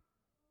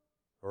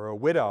 Or a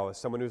widow is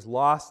someone who's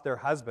lost their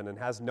husband and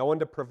has no one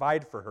to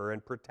provide for her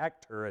and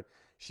protect her, and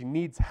she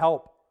needs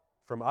help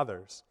from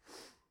others.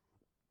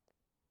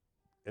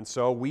 And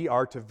so we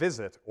are to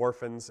visit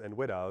orphans and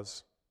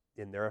widows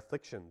in their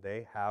affliction.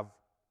 They have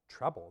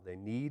trouble. They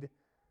need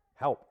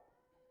help.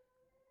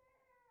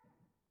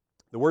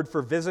 The word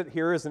for visit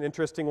here is an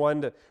interesting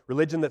one.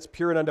 Religion that's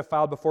pure and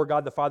undefiled before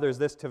God the Father is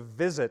this, to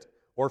visit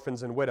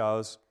orphans and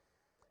widows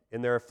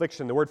in their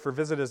affliction. The word for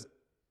visit is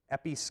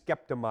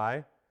episkeptomai,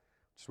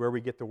 which is where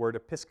we get the word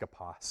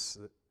episkopos,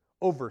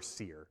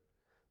 overseer.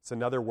 It's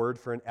another word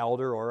for an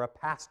elder or a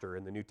pastor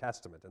in the New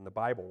Testament, in the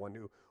Bible, one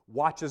who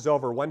watches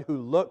over, one who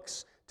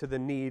looks to the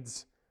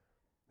needs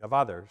of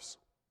others.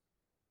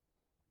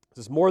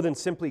 This is more than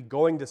simply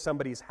going to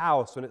somebody's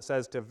house when it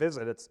says to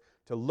visit. It's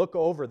to look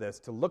over this,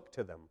 to look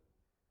to them,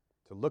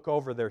 to look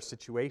over their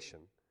situation.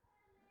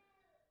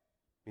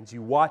 It means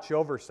you watch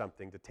over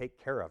something to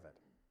take care of it.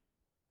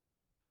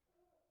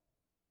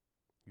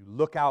 You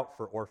look out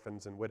for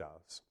orphans and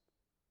widows.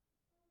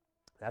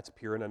 That's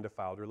pure and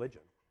undefiled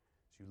religion.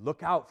 So you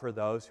look out for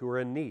those who are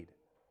in need.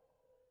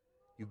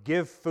 You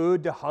give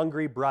food to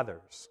hungry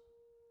brothers.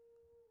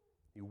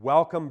 You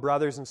welcome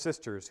brothers and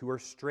sisters who are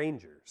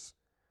strangers.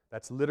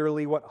 That's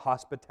literally what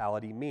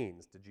hospitality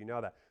means. Did you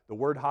know that? The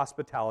word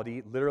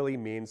hospitality literally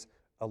means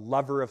a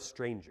lover of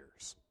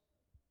strangers.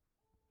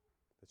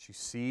 That you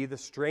see the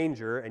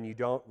stranger and you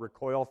don't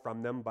recoil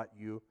from them, but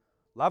you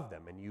love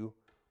them and you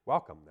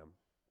welcome them.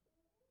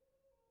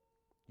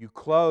 You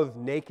clothe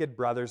naked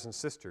brothers and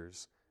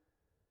sisters.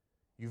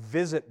 You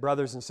visit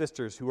brothers and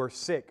sisters who are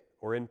sick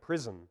or in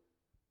prison.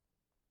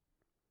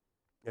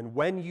 And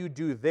when you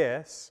do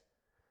this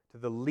to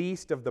the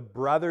least of the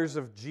brothers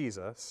of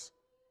Jesus,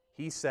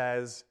 he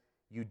says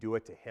you do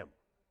it to him.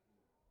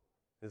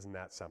 Isn't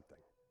that something?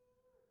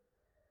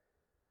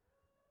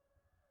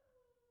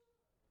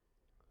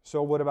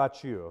 So what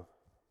about you?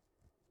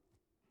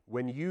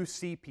 When you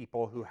see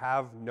people who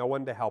have no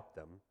one to help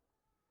them,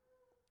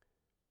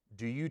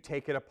 do you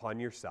take it upon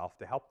yourself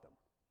to help them?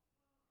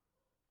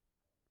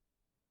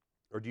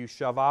 Or do you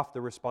shove off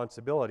the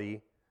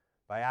responsibility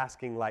by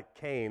asking, like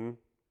Cain,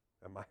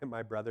 am I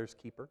my brother's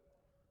keeper?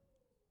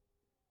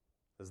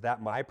 Is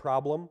that my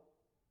problem?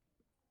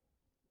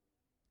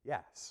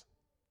 Yes.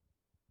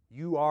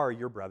 You are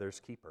your brother's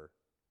keeper.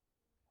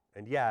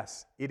 And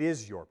yes, it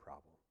is your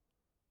problem.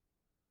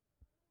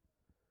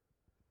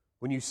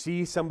 When you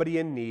see somebody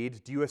in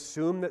need, do you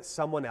assume that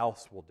someone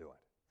else will do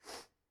it?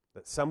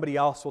 That somebody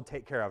else will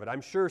take care of it?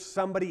 I'm sure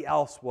somebody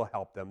else will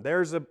help them.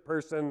 There's a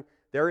person,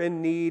 they're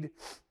in need.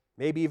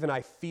 Maybe even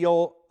I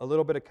feel a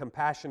little bit of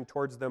compassion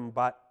towards them,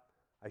 but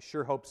I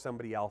sure hope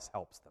somebody else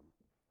helps them.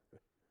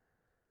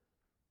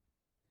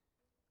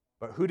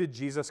 But who did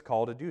Jesus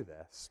call to do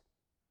this?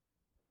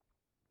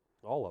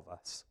 All of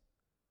us.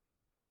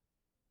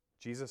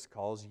 Jesus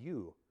calls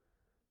you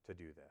to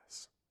do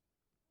this.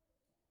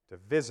 To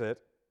visit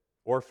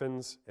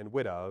orphans and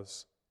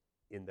widows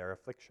in their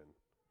affliction.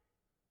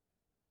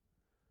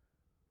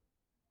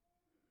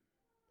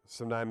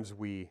 Sometimes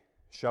we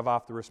shove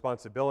off the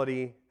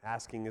responsibility,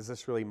 asking, is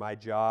this really my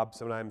job?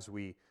 Sometimes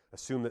we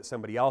assume that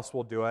somebody else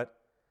will do it.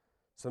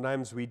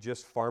 Sometimes we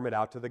just farm it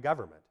out to the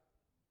government,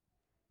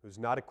 who's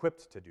not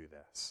equipped to do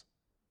this.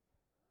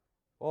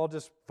 Well, I'll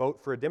just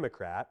vote for a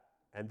Democrat,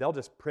 and they'll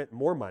just print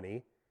more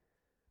money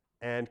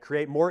and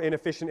create more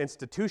inefficient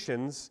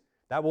institutions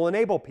that will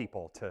enable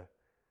people to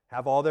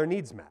have all their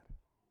needs met.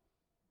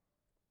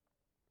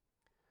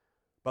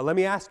 But let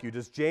me ask you,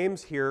 does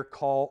James here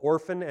call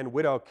orphan and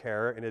widow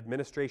care an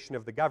administration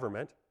of the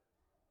government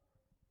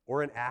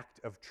or an act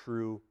of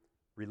true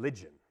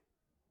religion?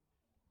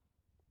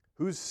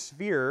 Whose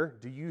sphere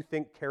do you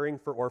think caring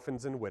for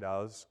orphans and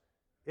widows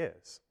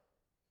is?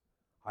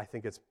 I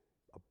think it's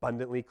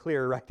abundantly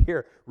clear right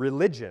here.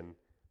 Religion,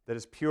 that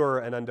is pure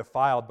and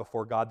undefiled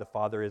before God the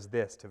Father is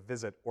this, to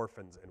visit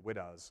orphans and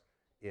widows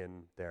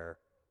in their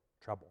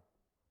trouble.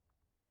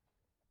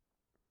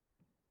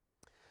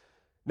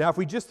 Now, if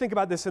we just think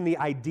about this in the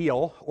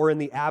ideal or in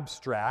the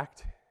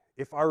abstract,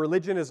 if our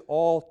religion is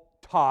all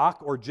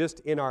talk or just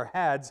in our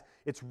heads,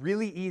 it's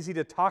really easy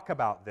to talk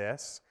about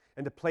this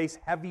and to place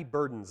heavy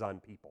burdens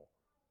on people.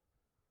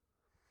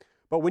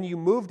 But when you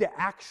move to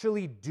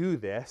actually do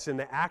this in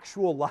the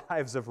actual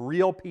lives of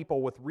real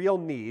people with real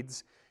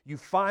needs, you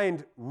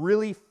find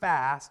really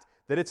fast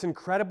that it's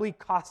incredibly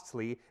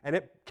costly and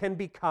it can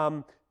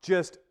become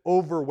just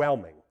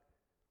overwhelming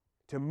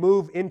to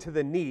move into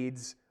the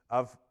needs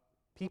of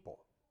people.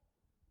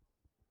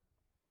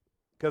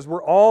 Because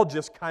we're all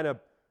just kind of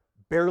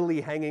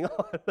barely hanging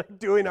on, like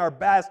doing our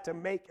best to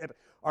make it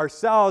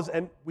ourselves,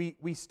 and we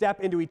step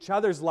into each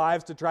other's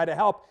lives to try to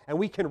help, and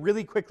we can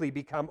really quickly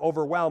become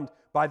overwhelmed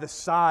by the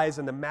size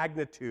and the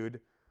magnitude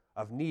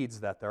of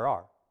needs that there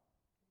are.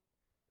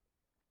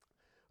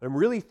 I'm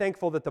really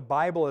thankful that the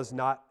Bible is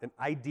not an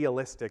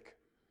idealistic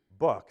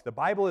book. The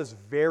Bible is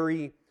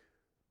very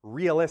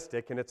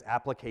realistic in its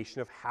application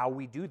of how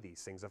we do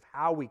these things, of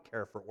how we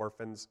care for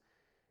orphans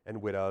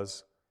and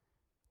widows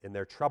in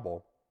their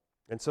trouble.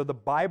 And so the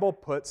Bible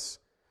puts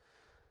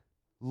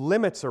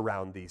limits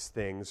around these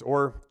things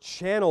or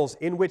channels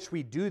in which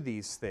we do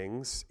these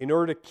things in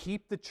order to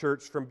keep the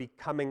church from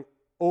becoming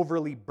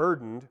overly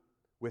burdened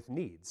with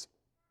needs.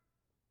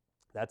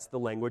 That's the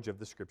language of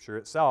the Scripture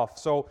itself.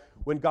 So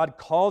when God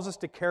calls us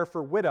to care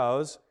for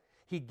widows,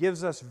 He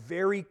gives us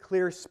very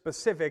clear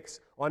specifics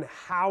on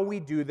how we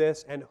do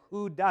this and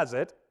who does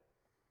it,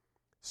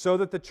 so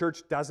that the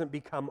church doesn't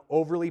become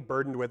overly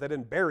burdened with it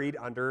and buried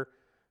under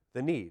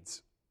the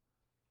needs.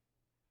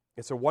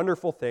 It's a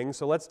wonderful thing,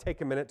 so let's take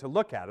a minute to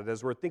look at it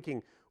as we're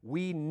thinking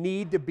we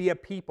need to be a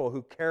people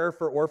who care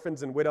for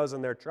orphans and widows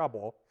in their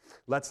trouble.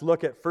 Let's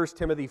look at 1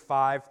 Timothy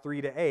 5,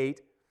 3-8,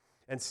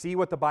 and see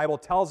what the Bible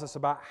tells us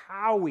about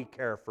how we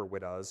care for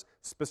widows,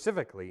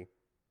 specifically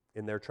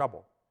in their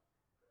trouble.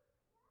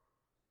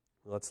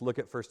 Let's look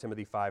at 1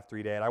 Timothy 5,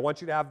 3-8. I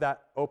want you to have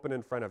that open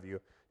in front of you.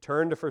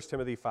 Turn to 1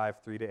 Timothy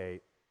 5, 3-8.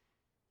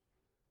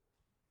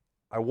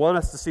 I want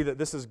us to see that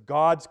this is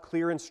God's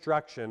clear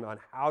instruction on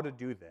how to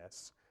do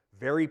this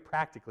very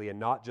practically and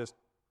not just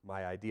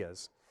my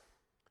ideas.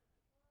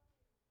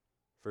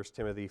 1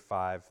 Timothy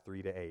 5,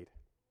 3-8.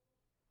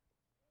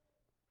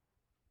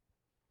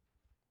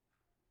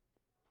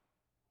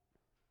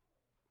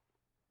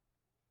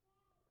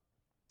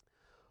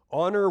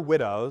 Honor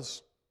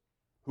widows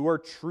who are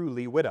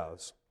truly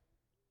widows.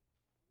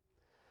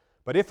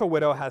 But if a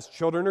widow has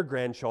children or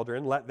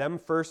grandchildren, let them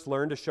first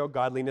learn to show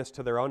godliness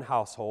to their own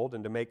household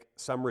and to make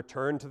some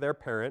return to their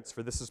parents,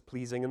 for this is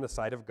pleasing in the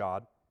sight of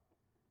God.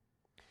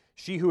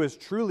 She who is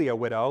truly a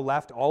widow,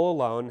 left all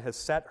alone, has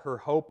set her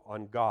hope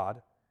on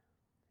God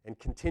and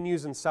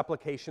continues in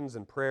supplications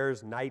and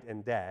prayers night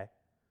and day.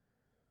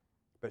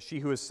 But she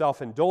who is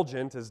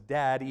self-indulgent is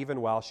dead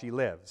even while she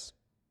lives.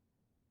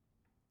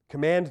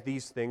 Command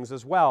these things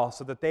as well,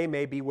 so that they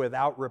may be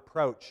without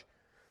reproach.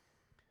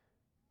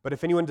 But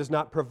if anyone does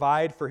not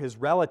provide for his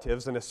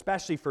relatives, and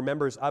especially for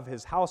members of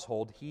his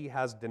household, he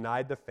has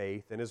denied the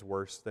faith and is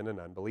worse than an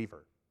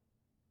unbeliever.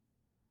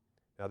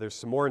 Now, there's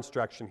some more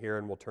instruction here,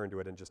 and we'll turn to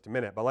it in just a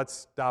minute, but let's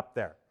stop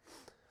there.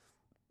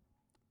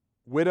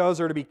 Widows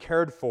are to be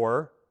cared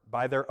for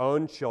by their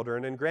own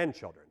children and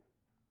grandchildren.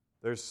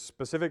 There's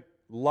specific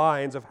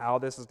lines of how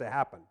this is to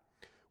happen.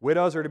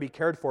 Widows are to be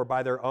cared for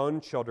by their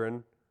own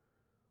children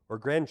or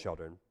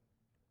grandchildren.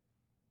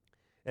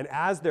 And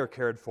as they're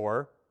cared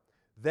for,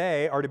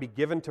 they are to be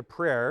given to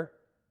prayer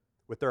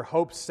with their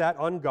hopes set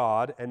on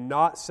God and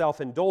not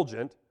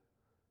self-indulgent,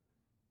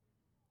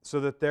 so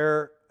that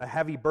they're a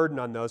heavy burden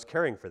on those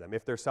caring for them.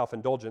 If they're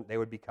self-indulgent, they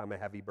would become a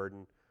heavy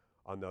burden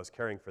on those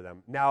caring for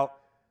them. Now,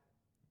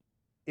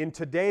 in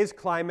today's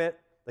climate,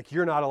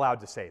 you're not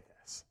allowed to say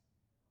this.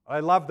 I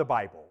love the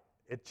Bible.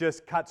 It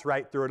just cuts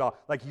right through it all.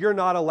 You're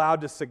not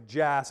allowed to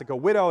suggest, a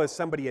widow is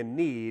somebody in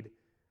need.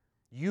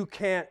 You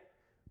can't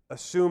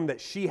assume that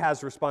she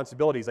has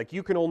responsibilities.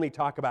 You can only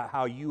talk about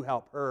how you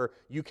help her.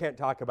 You can't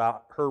talk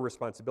about her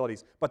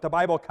responsibilities. But the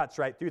Bible cuts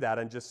right through that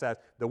and just says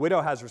the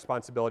widow has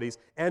responsibilities,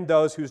 and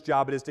those whose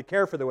job it is to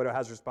care for the widow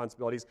has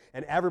responsibilities,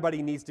 and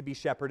everybody needs to be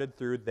shepherded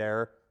through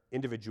their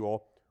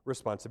individual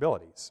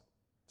responsibilities.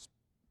 It's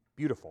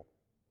beautiful.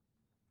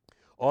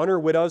 Honor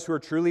widows who are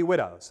truly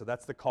widows. So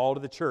that's the call to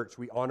the church.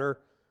 We honor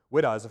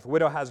widows. If a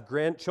widow has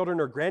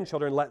children or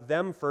grandchildren, let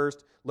them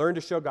first learn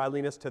to show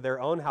godliness to their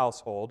own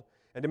household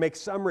and to make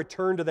some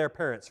return to their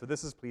parents, for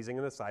this is pleasing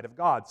in the sight of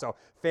God. So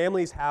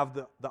families have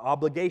the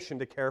obligation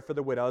to care for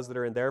the widows that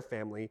are in their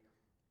family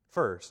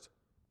first.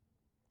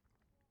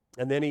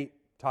 And then he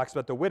talks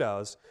about the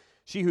widows.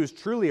 She who's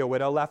truly a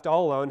widow, left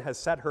all alone, has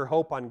set her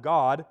hope on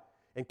God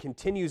and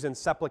continues in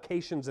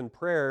supplications and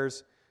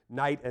prayers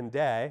night and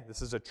day.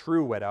 This is a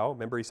true widow.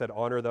 Remember, he said,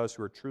 honor those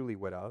who are truly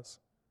widows.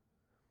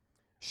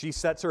 She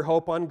sets her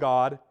hope on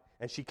God,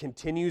 and she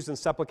continues in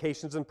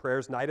supplications and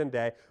prayers night and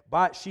day.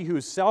 But she who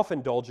is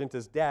self-indulgent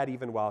is dead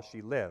even while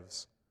she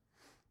lives.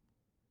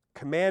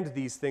 command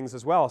these things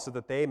as well, so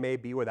that they may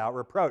be without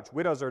reproach.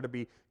 Widows are to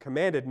be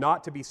commanded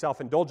not to be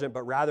self-indulgent,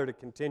 but rather to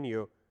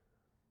continue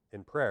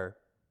in prayer.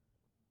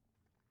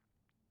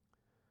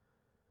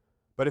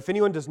 But if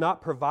anyone does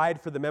not provide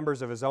for the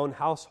members of his own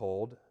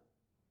household,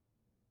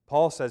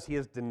 Paul says he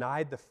has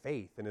denied the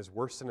faith and is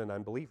worse than an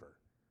unbeliever.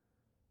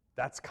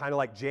 That's kind of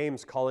like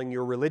James calling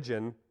your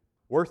religion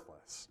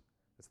worthless.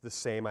 It's the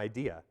same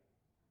idea.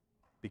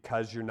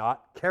 Because you're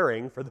not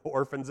caring for the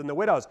orphans and the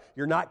widows.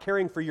 You're not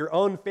caring for your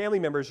own family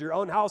members, your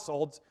own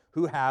households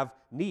who have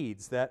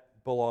needs that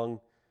belong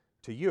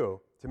to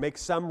you. To make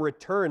some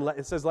return,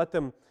 it says, let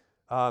them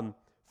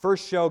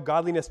first show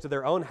godliness to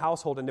their own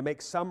household and to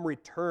make some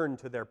return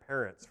to their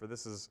parents, for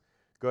this is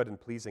good and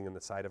pleasing in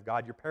the sight of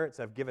God. Your parents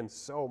have given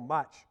so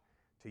much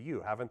to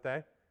you, haven't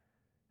they?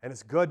 And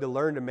it's good to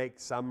learn to make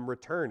some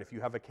return, if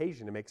you have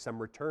occasion, to make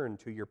some return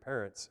to your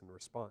parents in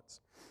response.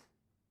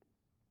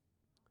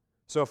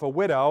 So if a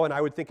widow, and I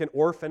would think an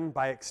orphan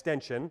by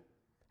extension,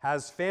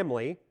 has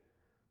family,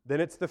 then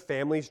it's the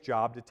family's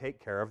job to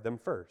take care of them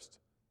first.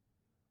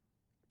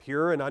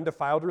 Pure and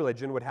undefiled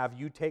religion would have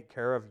you take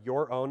care of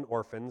your own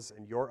orphans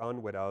and your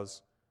own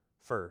widows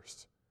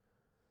first.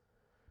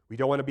 We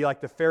don't want to be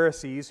like the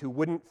Pharisees who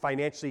wouldn't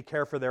financially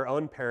care for their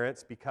own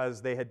parents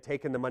because they had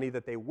taken the money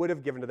that they would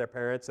have given to their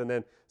parents and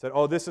then said,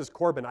 oh, this is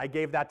Corban, I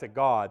gave that to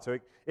God, so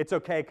it's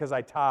okay because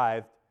I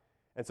tithed.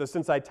 And so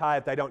since I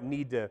tithed, I don't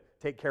need to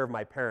take care of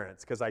my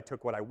parents because I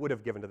took what I would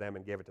have given to them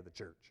and gave it to the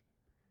church.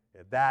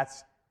 Yeah,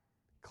 that's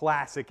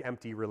classic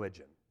empty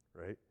religion,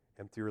 right?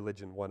 Empty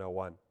religion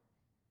 101.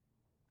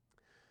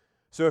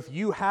 So if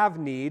you have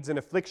needs and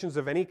afflictions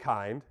of any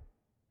kind,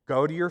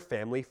 go to your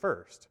family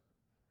first.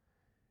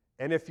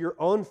 And if your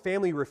own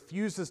family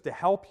refuses to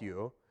help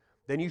you,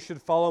 then you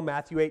should follow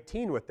Matthew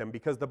 18 with them,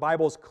 because the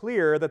Bible is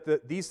clear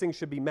that these things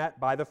should be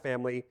met by the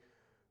family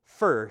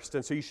first.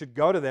 And so you should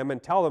go to them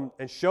and tell them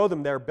and show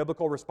them their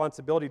biblical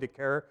responsibility to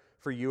care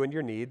for you and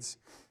your needs.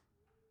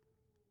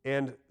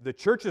 And the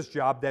church's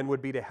job then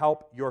would be to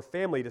help your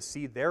family to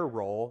see their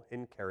role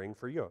in caring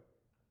for you.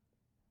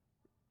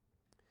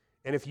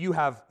 And if you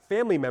have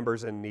family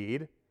members in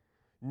need,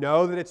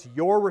 know that it's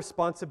your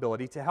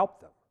responsibility to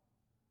help them.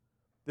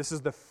 This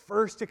is the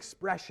first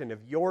expression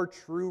of your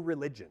true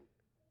religion.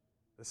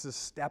 This is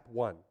step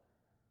one.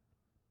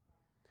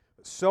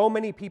 So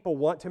many people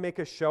want to make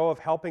a show of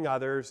helping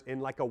others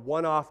in like a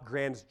one-off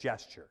grand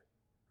gesture,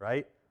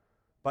 right?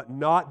 But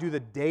not do the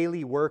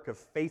daily work of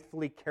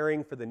faithfully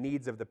caring for the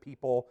needs of the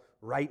people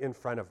right in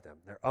front of them.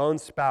 Their own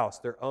spouse,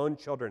 their own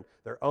children,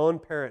 their own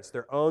parents,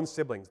 their own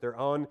siblings, their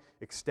own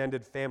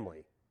extended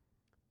family.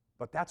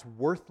 But that's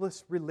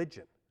worthless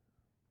religion.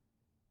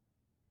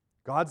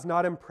 God's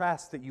not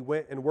impressed that you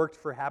went and worked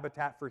for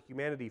Habitat for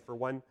Humanity for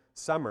one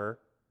summer,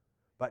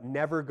 but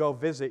never go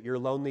visit your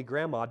lonely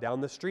grandma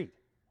down the street.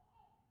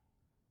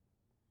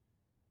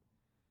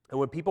 And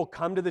when people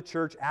come to the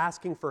church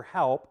asking for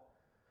help,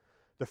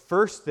 the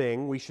first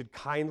thing we should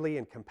kindly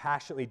and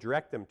compassionately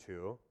direct them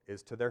to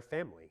is to their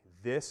family.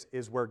 This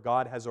is where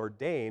God has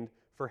ordained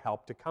for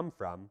help to come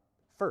from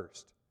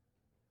first.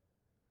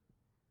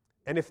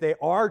 And if they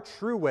are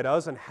true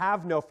widows and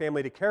have no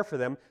family to care for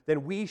them,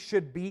 then we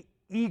should be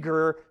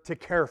eager to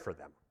care for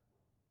them.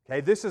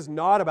 Okay, this is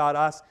not about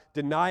us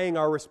denying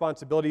our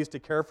responsibilities to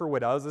care for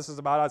widows. This is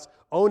about us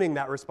owning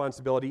that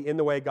responsibility in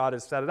the way God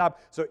has set it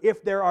up. So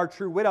if there are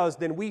true widows,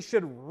 then we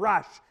should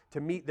rush to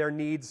meet their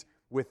needs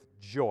with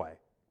joy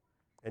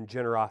and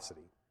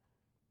generosity.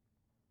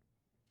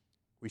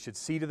 We should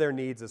see to their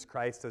needs as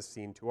Christ has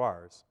seen to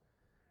ours.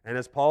 And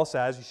as Paul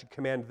says, you should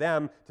command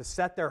them to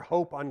set their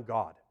hope on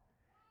God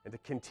and to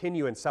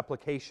continue in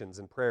supplications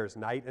and prayers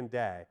night and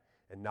day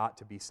and not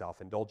to be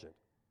self-indulgent.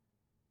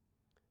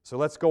 So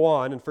let's go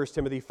on in 1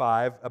 Timothy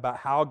 5 about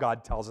how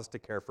God tells us to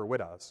care for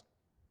widows.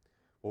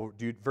 We'll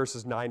do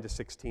verses 9 to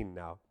 16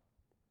 now.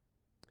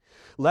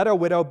 Let a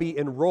widow be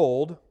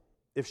enrolled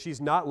if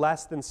she's not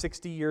less than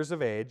 60 years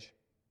of age,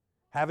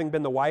 having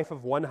been the wife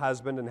of one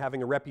husband and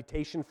having a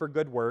reputation for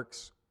good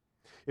works,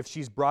 if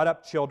she's brought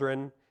up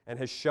children and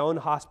has shown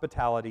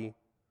hospitality,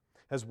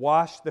 has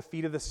washed the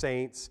feet of the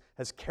saints,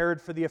 has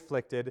cared for the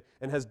afflicted,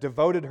 and has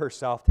devoted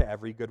herself to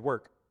every good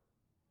work.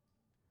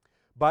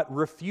 But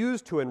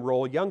refuse to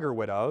enroll younger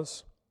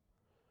widows,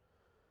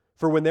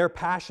 for when their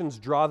passions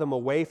draw them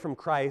away from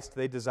Christ,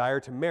 they desire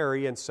to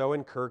marry and so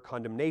incur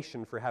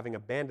condemnation for having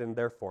abandoned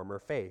their former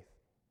faith.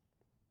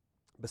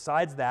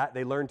 Besides that,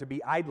 they learn to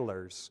be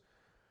idlers,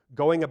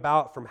 going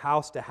about from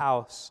house to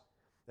house,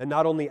 and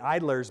not only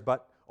idlers,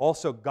 but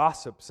also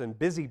gossips and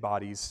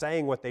busybodies,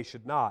 saying what they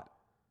should not.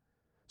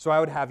 So I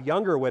would have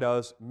younger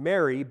widows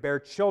marry, bear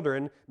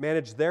children,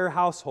 manage their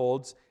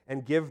households,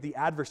 and give the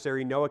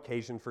adversary no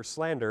occasion for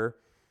slander,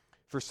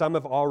 for some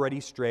have already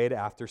strayed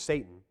after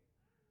Satan.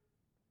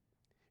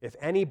 If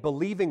any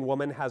believing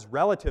woman has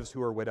relatives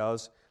who are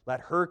widows, let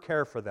her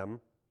care for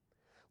them.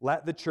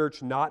 Let the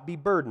church not be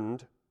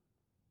burdened,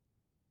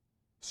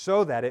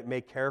 so that it may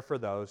care for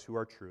those who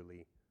are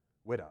truly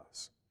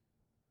widows.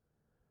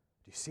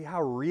 Do you see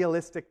how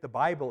realistic the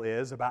Bible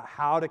is about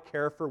how to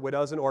care for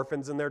widows and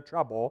orphans in their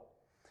trouble?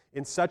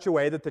 in such a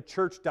way that the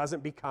church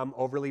doesn't become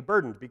overly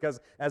burdened. Because,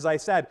 as I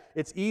said,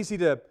 it's easy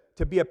to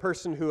be a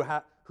person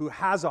who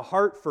has a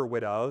heart for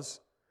widows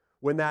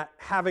when that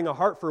having a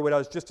heart for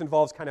widows just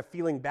involves kind of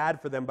feeling bad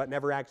for them but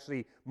never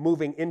actually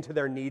moving into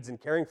their needs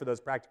and caring for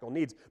those practical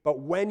needs. But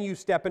when you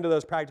step into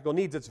those practical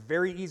needs, it's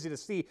very easy to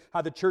see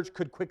how the church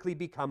could quickly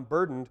become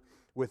burdened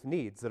with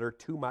needs that are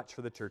too much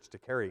for the church to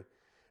carry.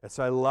 And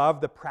so I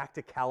love the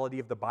practicality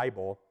of the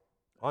Bible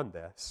on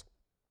this.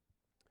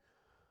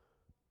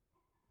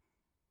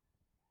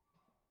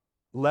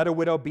 Let a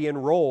widow be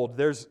enrolled.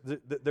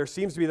 There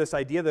seems to be this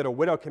idea that a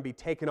widow can be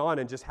taken on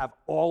and just have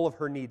all of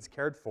her needs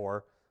cared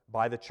for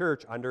by the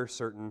church under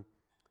certain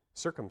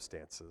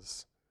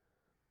circumstances.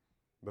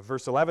 But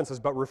verse 11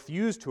 says, but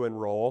refuse to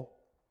enroll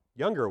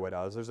younger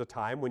widows. There's a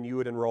time when you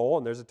would enroll,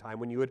 and there's a time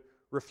when you would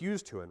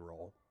refuse to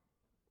enroll.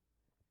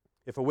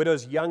 If a widow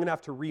is young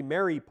enough to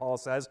remarry, Paul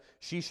says,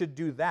 she should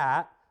do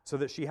that so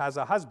that she has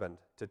a husband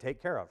to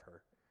take care of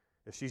her.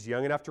 If she's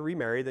young enough to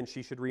remarry, then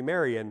she should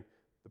remarry, and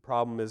the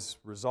problem is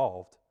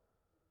resolved.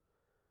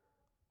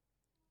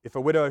 If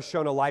a widow has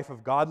shown a life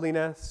of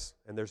godliness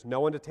and there's no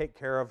one to take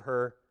care of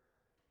her,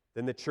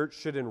 then the church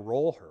should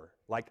enroll her.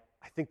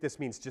 I think this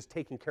means just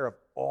taking care of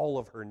all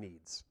of her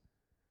needs.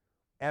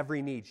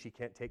 Every need she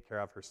can't take care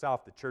of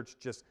herself, the church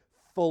just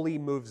fully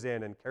moves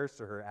in and cares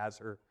for her as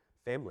her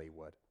family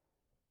would.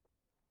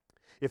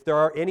 If there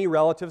are any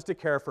relatives to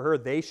care for her,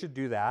 they should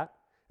do that.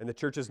 And the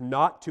church is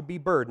not to be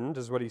burdened,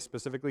 is what he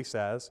specifically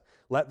says.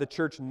 Let the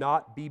church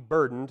not be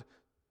burdened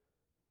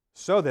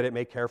so that it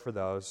may care for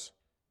those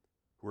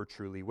who are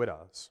truly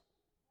widows.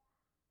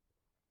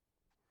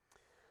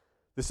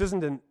 This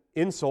isn't an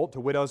insult to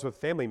widows with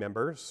family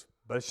members,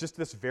 but it's just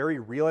this very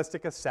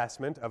realistic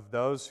assessment of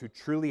those who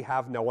truly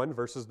have no one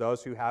versus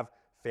those who have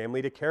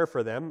family to care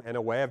for them, and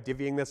a way of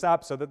divvying this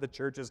up so that the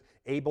church is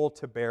able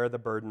to bear the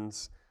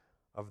burdens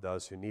of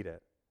those who need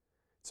it.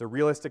 It's a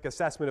realistic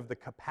assessment of the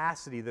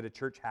capacity that a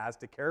church has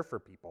to care for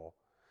people,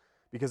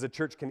 because a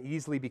church can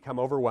easily become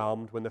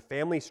overwhelmed when the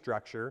family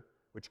structure,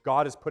 which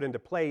God has put into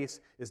place,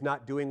 is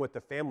not doing what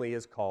the family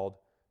is called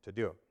to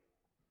do.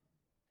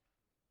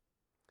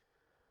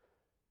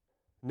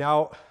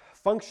 Now,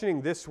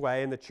 functioning this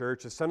way in the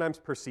church is sometimes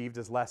perceived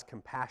as less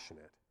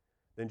compassionate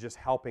than just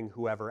helping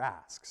whoever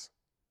asks,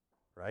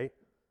 right?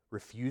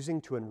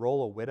 Refusing to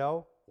enroll a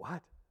widow?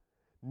 What?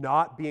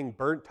 Not being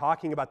burnt,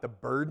 talking about the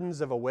burdens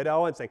of a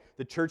widow and saying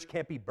the church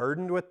can't be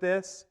burdened with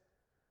this?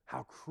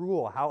 How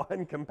cruel, how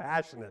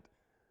uncompassionate.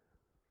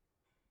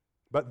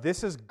 But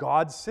this is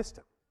God's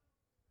system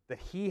that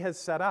He has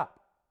set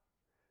up.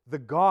 The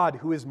God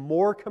who is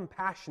more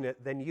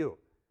compassionate than you.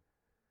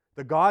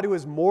 The God who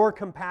is more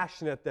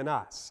compassionate than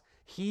us.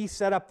 He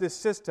set up this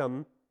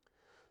system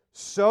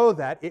so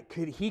that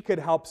He could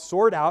help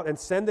sort out and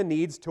send the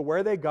needs to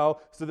where they go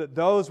so that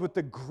those with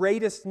the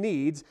greatest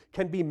needs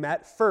can be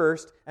met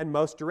first and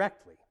most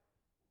directly.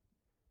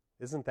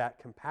 Isn't that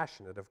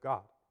compassionate of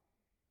God?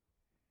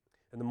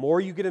 And the more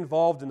you get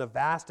involved in the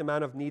vast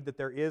amount of need that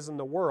there is in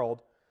the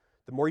world,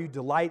 the more you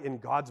delight in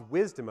God's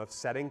wisdom of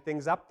setting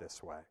things up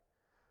this way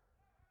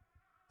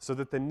so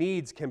that the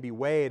needs can be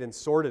weighed and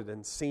sorted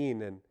and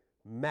seen and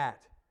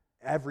met,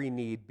 every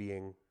need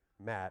being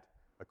met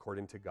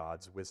according to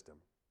God's wisdom.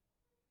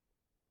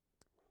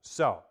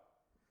 So,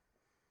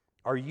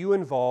 are you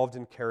involved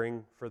in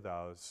caring for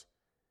those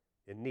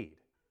in need?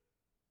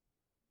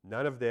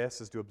 None of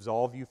this is to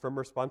absolve you from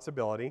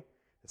responsibility.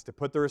 It's to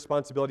put the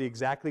responsibility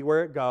exactly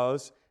where it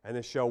goes and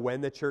to show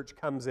when the church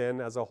comes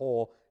in as a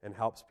whole and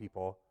helps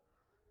people.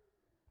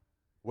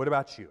 What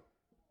about you?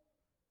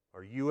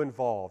 Are you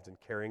involved in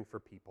caring for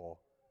people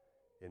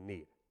in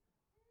need?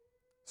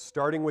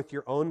 Starting with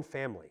your own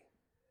family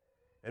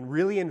and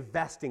really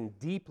investing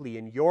deeply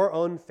in your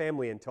own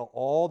family until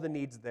all the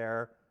needs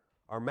there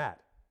are met.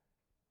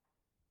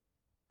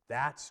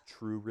 That's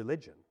true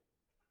religion.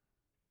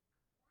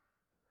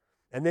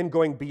 And then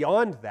going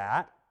beyond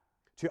that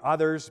to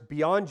others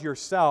beyond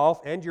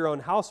yourself and your own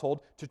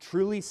household to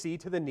truly see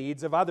to the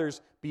needs of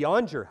others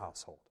beyond your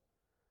household.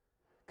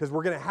 Because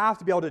we're going to have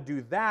to be able to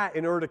do that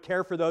in order to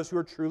care for those who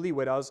are truly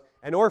widows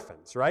and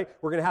orphans, right?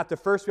 We're going to have to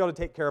first be able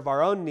to take care of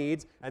our own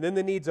needs, and then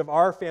the needs of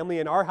our family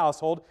and our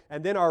household,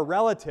 and then our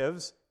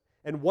relatives.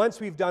 And once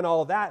we've done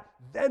all of that,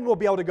 then we'll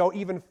be able to go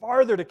even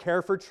farther to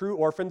care for true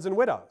orphans and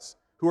widows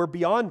who are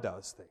beyond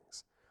those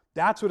things.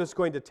 That's what it's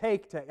going to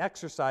take to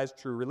exercise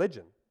true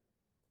religion.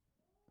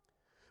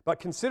 But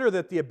consider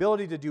that the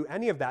ability to do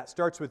any of that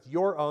starts with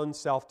your own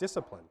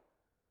self-discipline,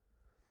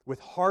 with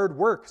hard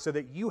work so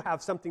that you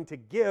have something to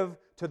give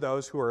to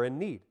those who are in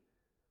need.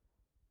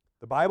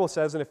 The Bible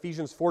says in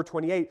Ephesians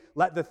 4:28,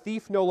 "Let the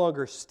thief no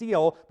longer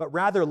steal, but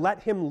rather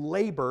let him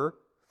labor,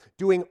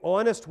 doing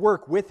honest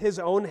work with his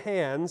own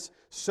hands,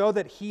 so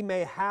that he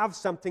may have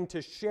something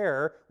to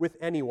share with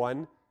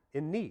anyone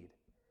in need."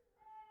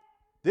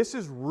 This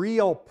is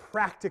real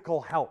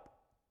practical help.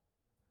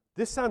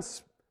 This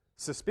sounds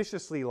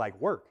suspiciously like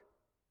work.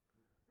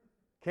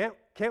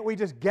 Can't we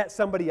just get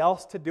somebody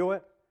else to do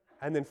it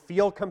and then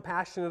feel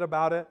compassionate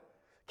about it?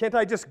 Can't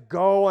I just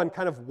go on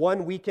kind of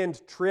one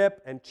weekend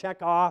trip and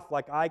check off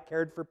like I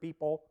cared for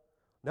people?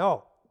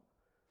 No.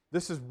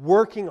 This is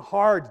working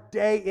hard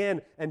day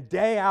in and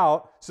day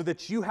out so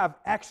that you have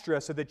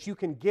extra, so that you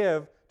can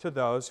give to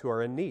those who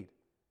are in need.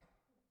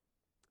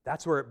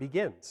 That's where it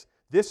begins.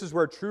 This is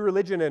where true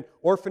religion and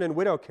orphan and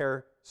widow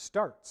care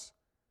starts.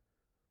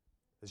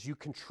 As you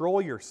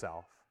control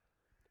yourself,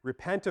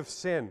 repent of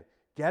sin,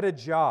 get a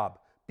job,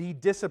 be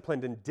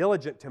disciplined and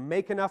diligent to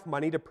make enough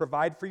money to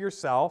provide for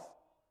yourself,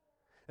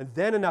 and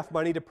then enough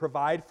money to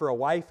provide for a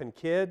wife and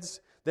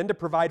kids, then to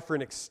provide for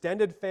an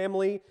extended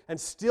family, and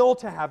still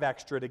to have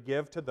extra to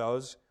give to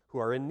those who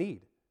are in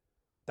need.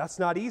 That's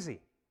not easy.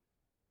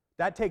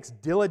 That takes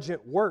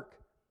diligent work.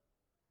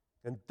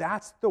 And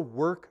that's the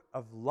work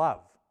of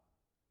love.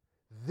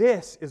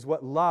 This is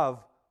what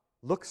love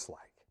looks like.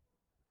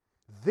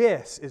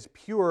 This is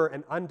pure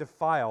and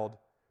undefiled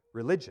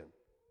religion.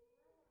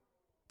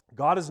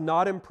 God is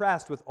not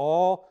impressed with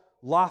all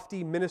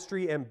lofty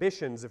ministry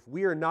ambitions if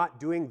we are not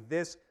doing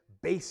this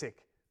basic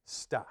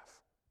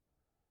stuff.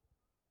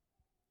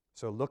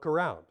 So look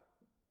around.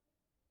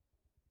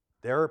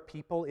 There are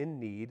people in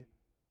need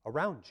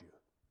around you.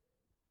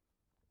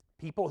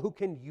 People who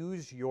can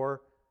use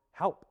your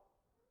help.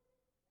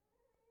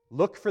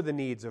 Look for the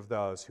needs of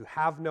those who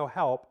have no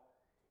help,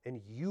 and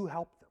you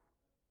help them.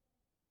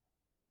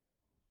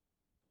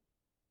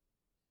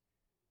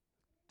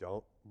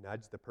 Don't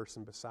nudge the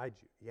person beside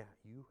you. Yeah,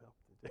 you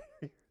help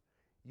them.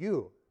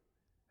 You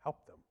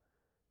help them.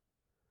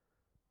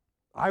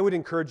 I would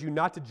encourage you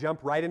not to jump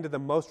right into the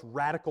most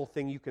radical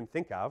thing you can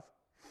think of.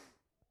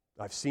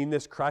 I've seen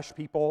this crush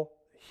people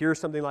hear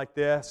something like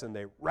this, and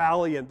they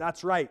rally, and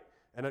that's right.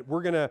 And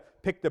we're going to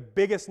pick the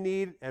biggest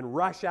need and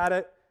rush at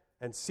it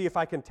and see if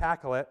I can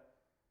tackle it,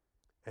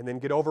 and then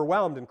get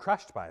overwhelmed and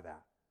crushed by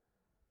that.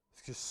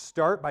 Just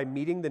start by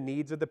meeting the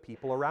needs of the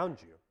people around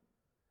you,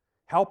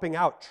 helping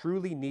out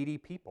truly needy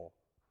people,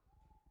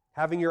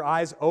 having your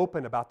eyes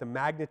open about the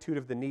magnitude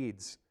of the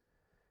needs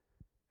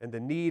and the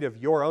need of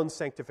your own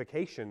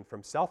sanctification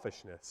from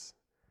selfishness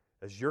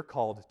as you're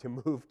called to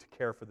move to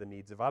care for the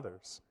needs of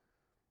others.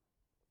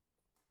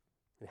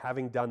 And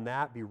having done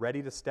that, be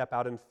ready to step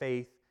out in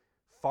faith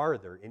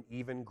farther in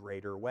even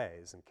greater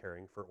ways in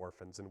caring for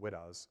orphans and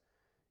widows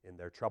in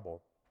their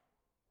trouble.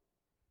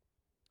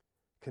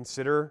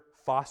 Consider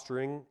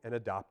fostering and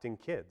adopting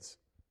kids.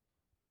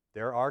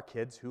 There are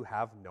kids who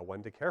have no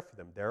one to care for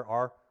them. There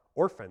are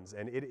orphans,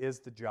 and it is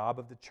the job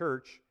of the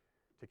church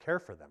to care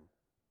for them.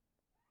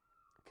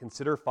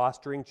 Consider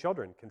fostering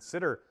children.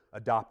 Consider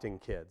adopting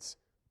kids.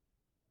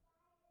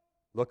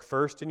 Look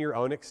first in your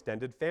own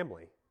extended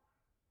family,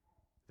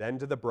 then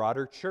to the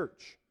broader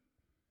church,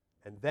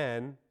 and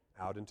then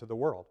out into the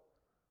world.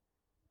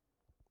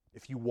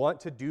 If you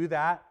want to do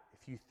that,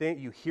 if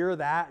you hear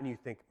that and you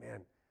think, man,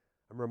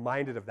 I'm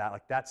reminded of that,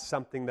 like that's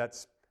something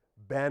that's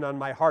been on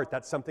my heart,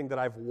 that's something that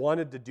I've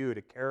wanted to do,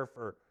 to care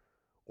for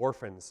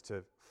orphans,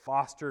 to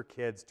foster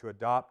kids, to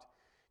adopt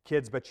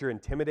kids, but you're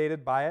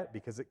intimidated by it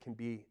because it can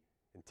be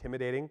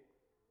intimidating.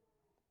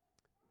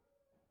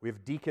 We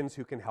have deacons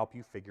who can help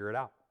you figure it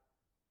out.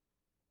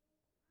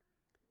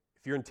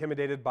 If you're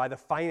intimidated by the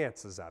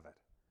finances of it,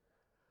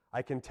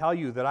 I can tell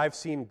you that I've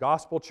seen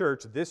Gospel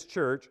Church, this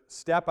church,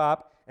 step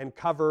up and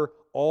cover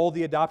all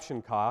the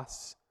adoption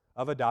costs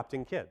of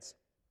adopting kids.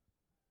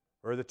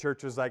 Or the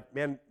church was like,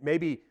 man,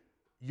 maybe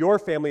your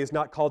family is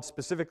not called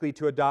specifically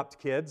to adopt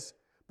kids,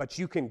 but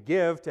you can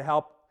give to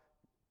help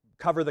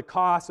cover the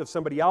costs of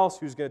somebody else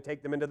who's going to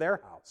take them into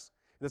their house.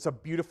 And it's a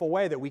beautiful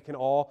way that we can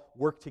all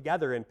work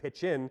together and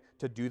pitch in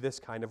to do this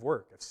kind of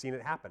work. I've seen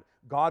it happen.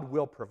 God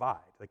will provide.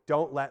 Like,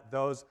 don't let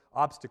those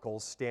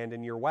obstacles stand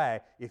in your way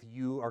if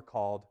you are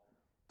called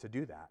to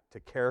do that, to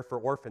care for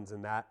orphans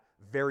in that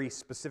very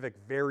specific,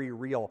 very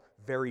real,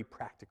 very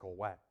practical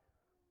way.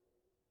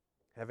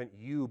 Haven't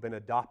you been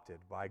adopted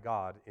by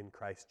God in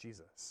Christ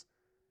Jesus?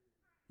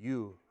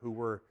 You who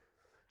were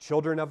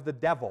children of the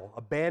devil,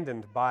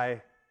 abandoned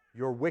by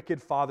your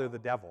wicked father, the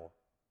devil,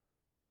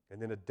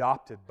 and then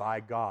adopted by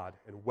God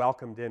and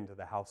welcomed into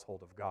the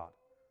household of God.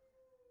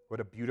 What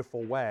a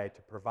beautiful way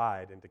to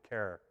provide and to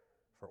care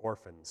for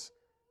orphans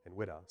and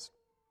widows.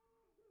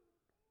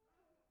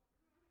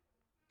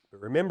 But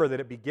remember that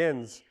it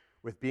begins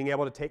with being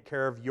able to take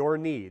care of your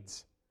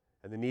needs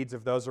and the needs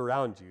of those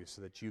around you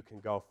so that you can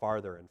go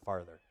farther and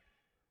farther.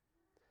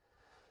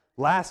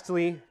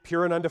 Lastly,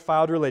 pure and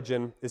undefiled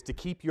religion is to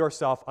keep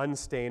yourself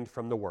unstained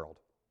from the world.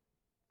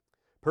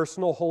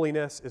 Personal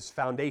holiness is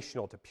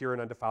foundational to pure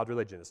and undefiled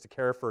religion. It's to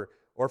care for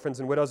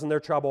orphans and widows in their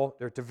trouble,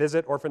 or to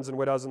visit orphans and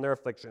widows in their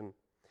affliction.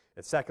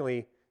 And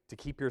secondly, to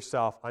keep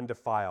yourself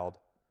undefiled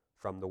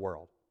from the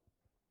world.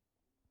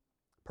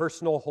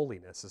 Personal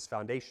holiness is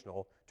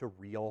foundational to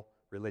real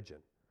religion.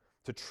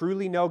 To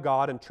truly know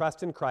God and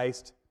trust in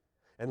Christ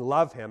and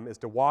love Him is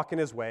to walk in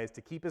His ways,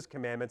 to keep His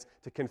commandments,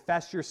 to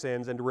confess your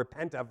sins, and to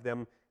repent of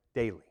them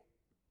daily.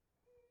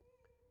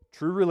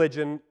 True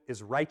religion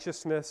is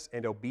righteousness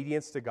and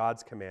obedience to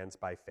God's commands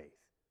by faith.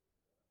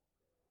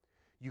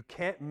 You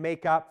can't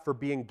make up for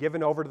being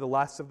given over to the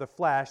lusts of the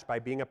flesh by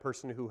being a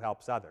person who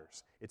helps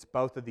others. It's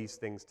both of these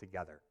things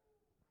together.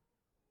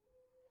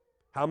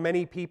 How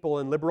many people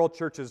in liberal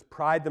churches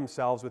pride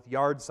themselves with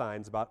yard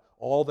signs about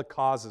all the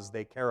causes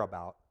they care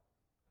about,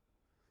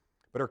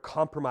 but are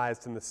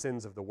compromised in the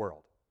sins of the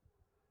world,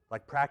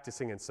 like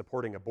practicing and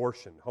supporting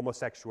abortion,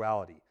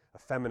 homosexuality,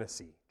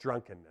 effeminacy,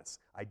 drunkenness,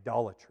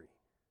 idolatry.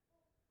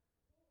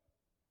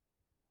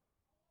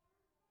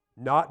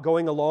 Not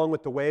going along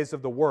with the ways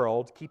of the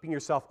world, keeping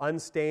yourself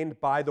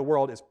unstained by the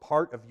world, is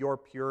part of your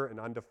pure and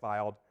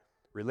undefiled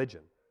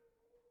religion.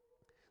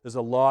 There's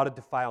a lot of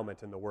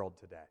defilement in the world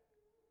today.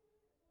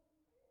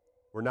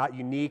 We're not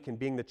unique in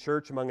being the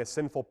church among a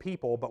sinful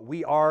people, but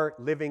we are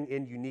living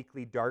in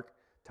uniquely dark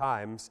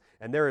times,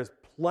 and there is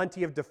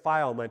plenty of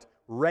defilement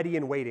ready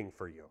and waiting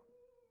for you.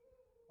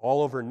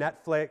 All over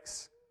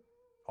Netflix,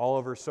 all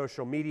over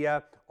social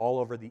media, all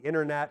over the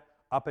internet,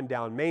 up and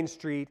down Main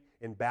Street,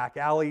 in back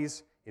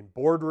alleys, in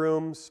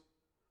boardrooms,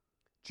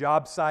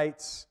 job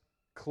sites,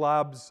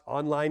 clubs,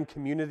 online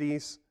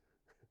communities,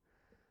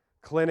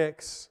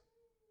 clinics,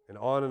 and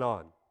on and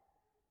on.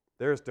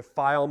 There's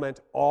defilement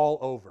all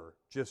over,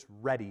 just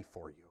ready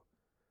for you.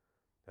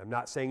 I'm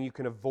not saying you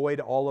can avoid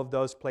all of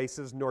those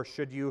places, nor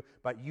should you,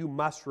 but you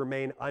must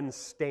remain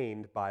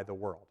unstained by the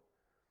world.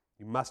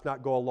 You must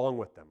not go along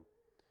with them.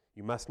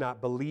 You must not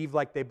believe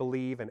like they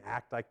believe and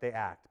act like they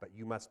act, but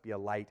you must be a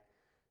light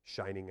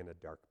shining in a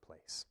dark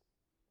place.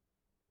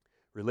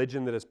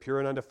 Religion that is pure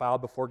and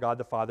undefiled before God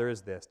the Father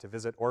is this: to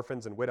visit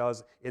orphans and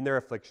widows in their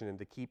affliction and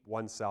to keep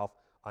oneself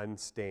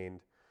unstained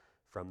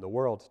from the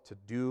world, to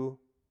do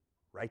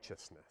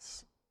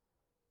righteousness.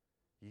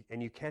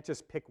 And you can't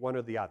just pick one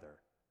or the other.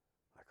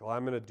 Like, well,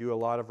 I'm going to do a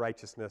lot of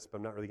righteousness, but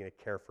I'm not really going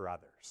to care for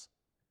others.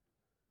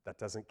 That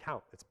doesn't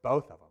count. It's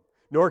both of them.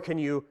 Nor can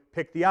you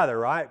pick the other,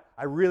 right?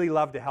 I really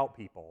love to help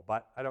people,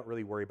 but I don't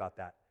really worry about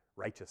that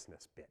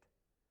righteousness bit.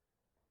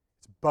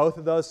 It's both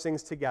of those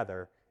things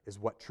together is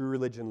what true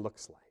religion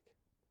looks like.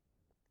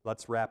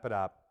 Let's wrap it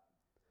up.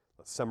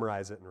 Let's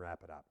summarize it and wrap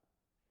it up.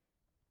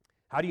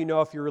 How do you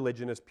know if your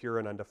religion is pure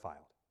and undefiled?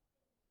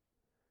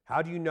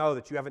 How do you know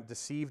that you haven't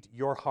deceived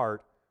your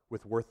heart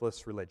with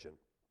worthless religion?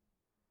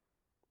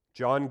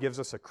 John gives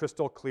us a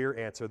crystal clear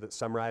answer that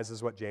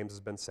summarizes what James has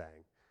been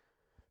saying.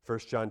 1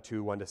 John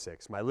 2,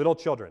 1-6. My little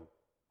children,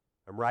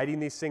 I'm writing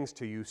these things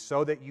to you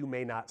so that you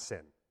may not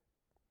sin.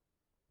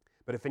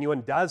 But if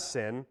anyone does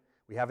sin,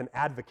 we have an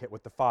advocate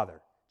with the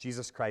Father,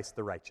 Jesus Christ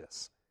the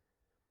righteous.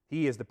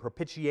 He is the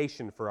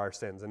propitiation for our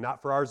sins, and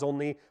not for ours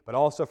only, but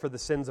also for the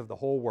sins of the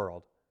whole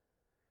world.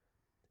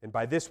 And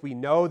by this we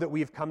know that we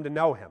have come to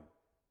know him,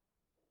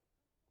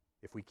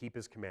 if we keep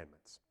his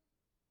commandments.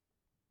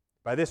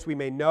 By this we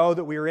may know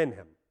that we are in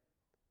him.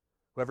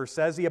 Whoever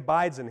says he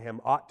abides in him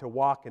ought to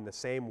walk in the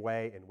same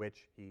way in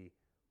which he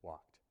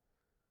walked.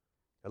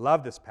 I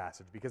love this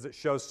passage because it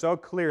shows so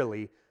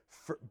clearly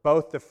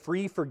both the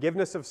free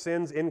forgiveness of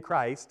sins in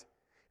Christ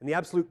and the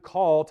absolute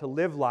call to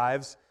live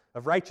lives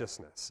of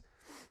righteousness.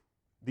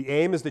 The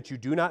aim is that you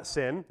do not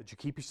sin, that you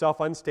keep yourself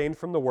unstained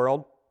from the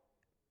world.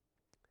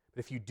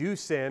 But if you do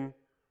sin,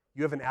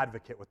 you have an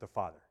advocate with the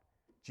Father,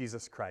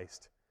 Jesus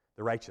Christ,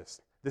 the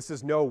righteous. This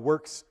is no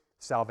works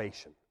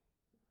salvation.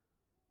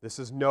 This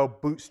is no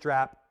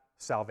bootstrap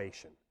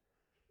salvation.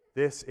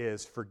 This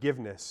is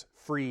forgiveness,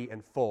 free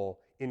and full,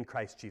 in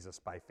Christ Jesus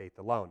by faith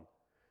alone,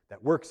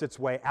 that works its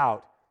way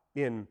out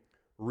in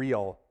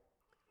real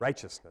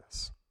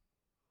righteousness.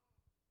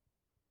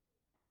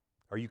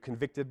 Are you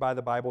convicted by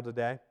the Bible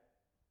today?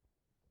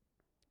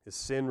 Is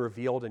sin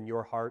revealed in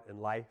your heart and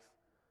life?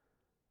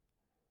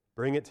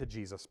 Bring it to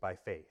Jesus by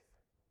faith,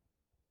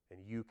 and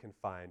you can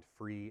find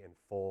free and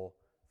full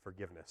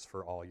forgiveness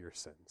for all your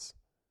sins.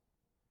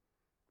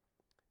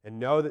 And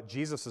know that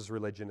Jesus'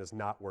 religion is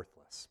not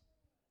worthless.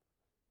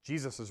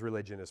 Jesus'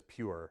 religion is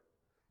pure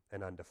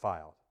and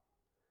undefiled.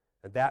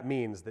 And that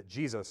means that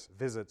Jesus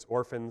visits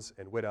orphans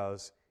and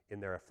widows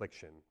in their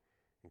affliction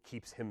and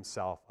keeps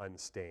himself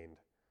unstained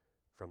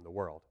from the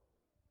world.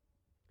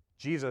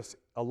 Jesus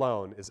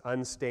alone is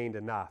unstained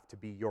enough to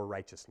be your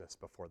righteousness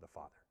before the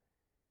Father.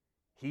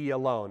 He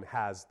alone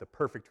has the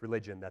perfect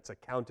religion that's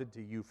accounted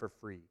to you for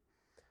free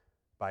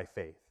by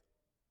faith.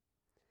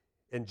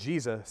 And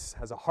Jesus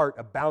has a heart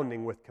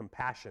abounding with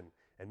compassion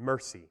and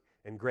mercy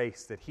and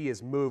grace that he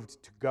is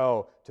moved to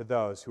go to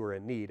those who are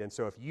in need. And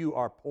so if you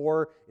are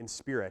poor in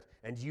spirit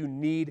and you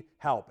need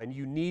help and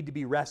you need to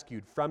be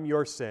rescued from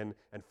your sin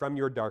and from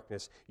your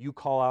darkness, you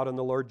call out on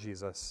the Lord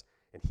Jesus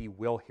and he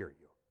will hear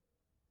you.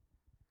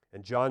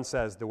 And John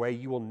says the way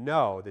you will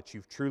know that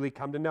you've truly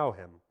come to know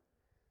him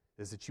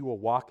is that you will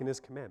walk in his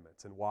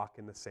commandments and walk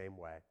in the same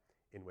way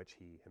in which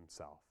he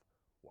himself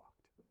walked.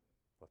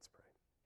 Let's pray.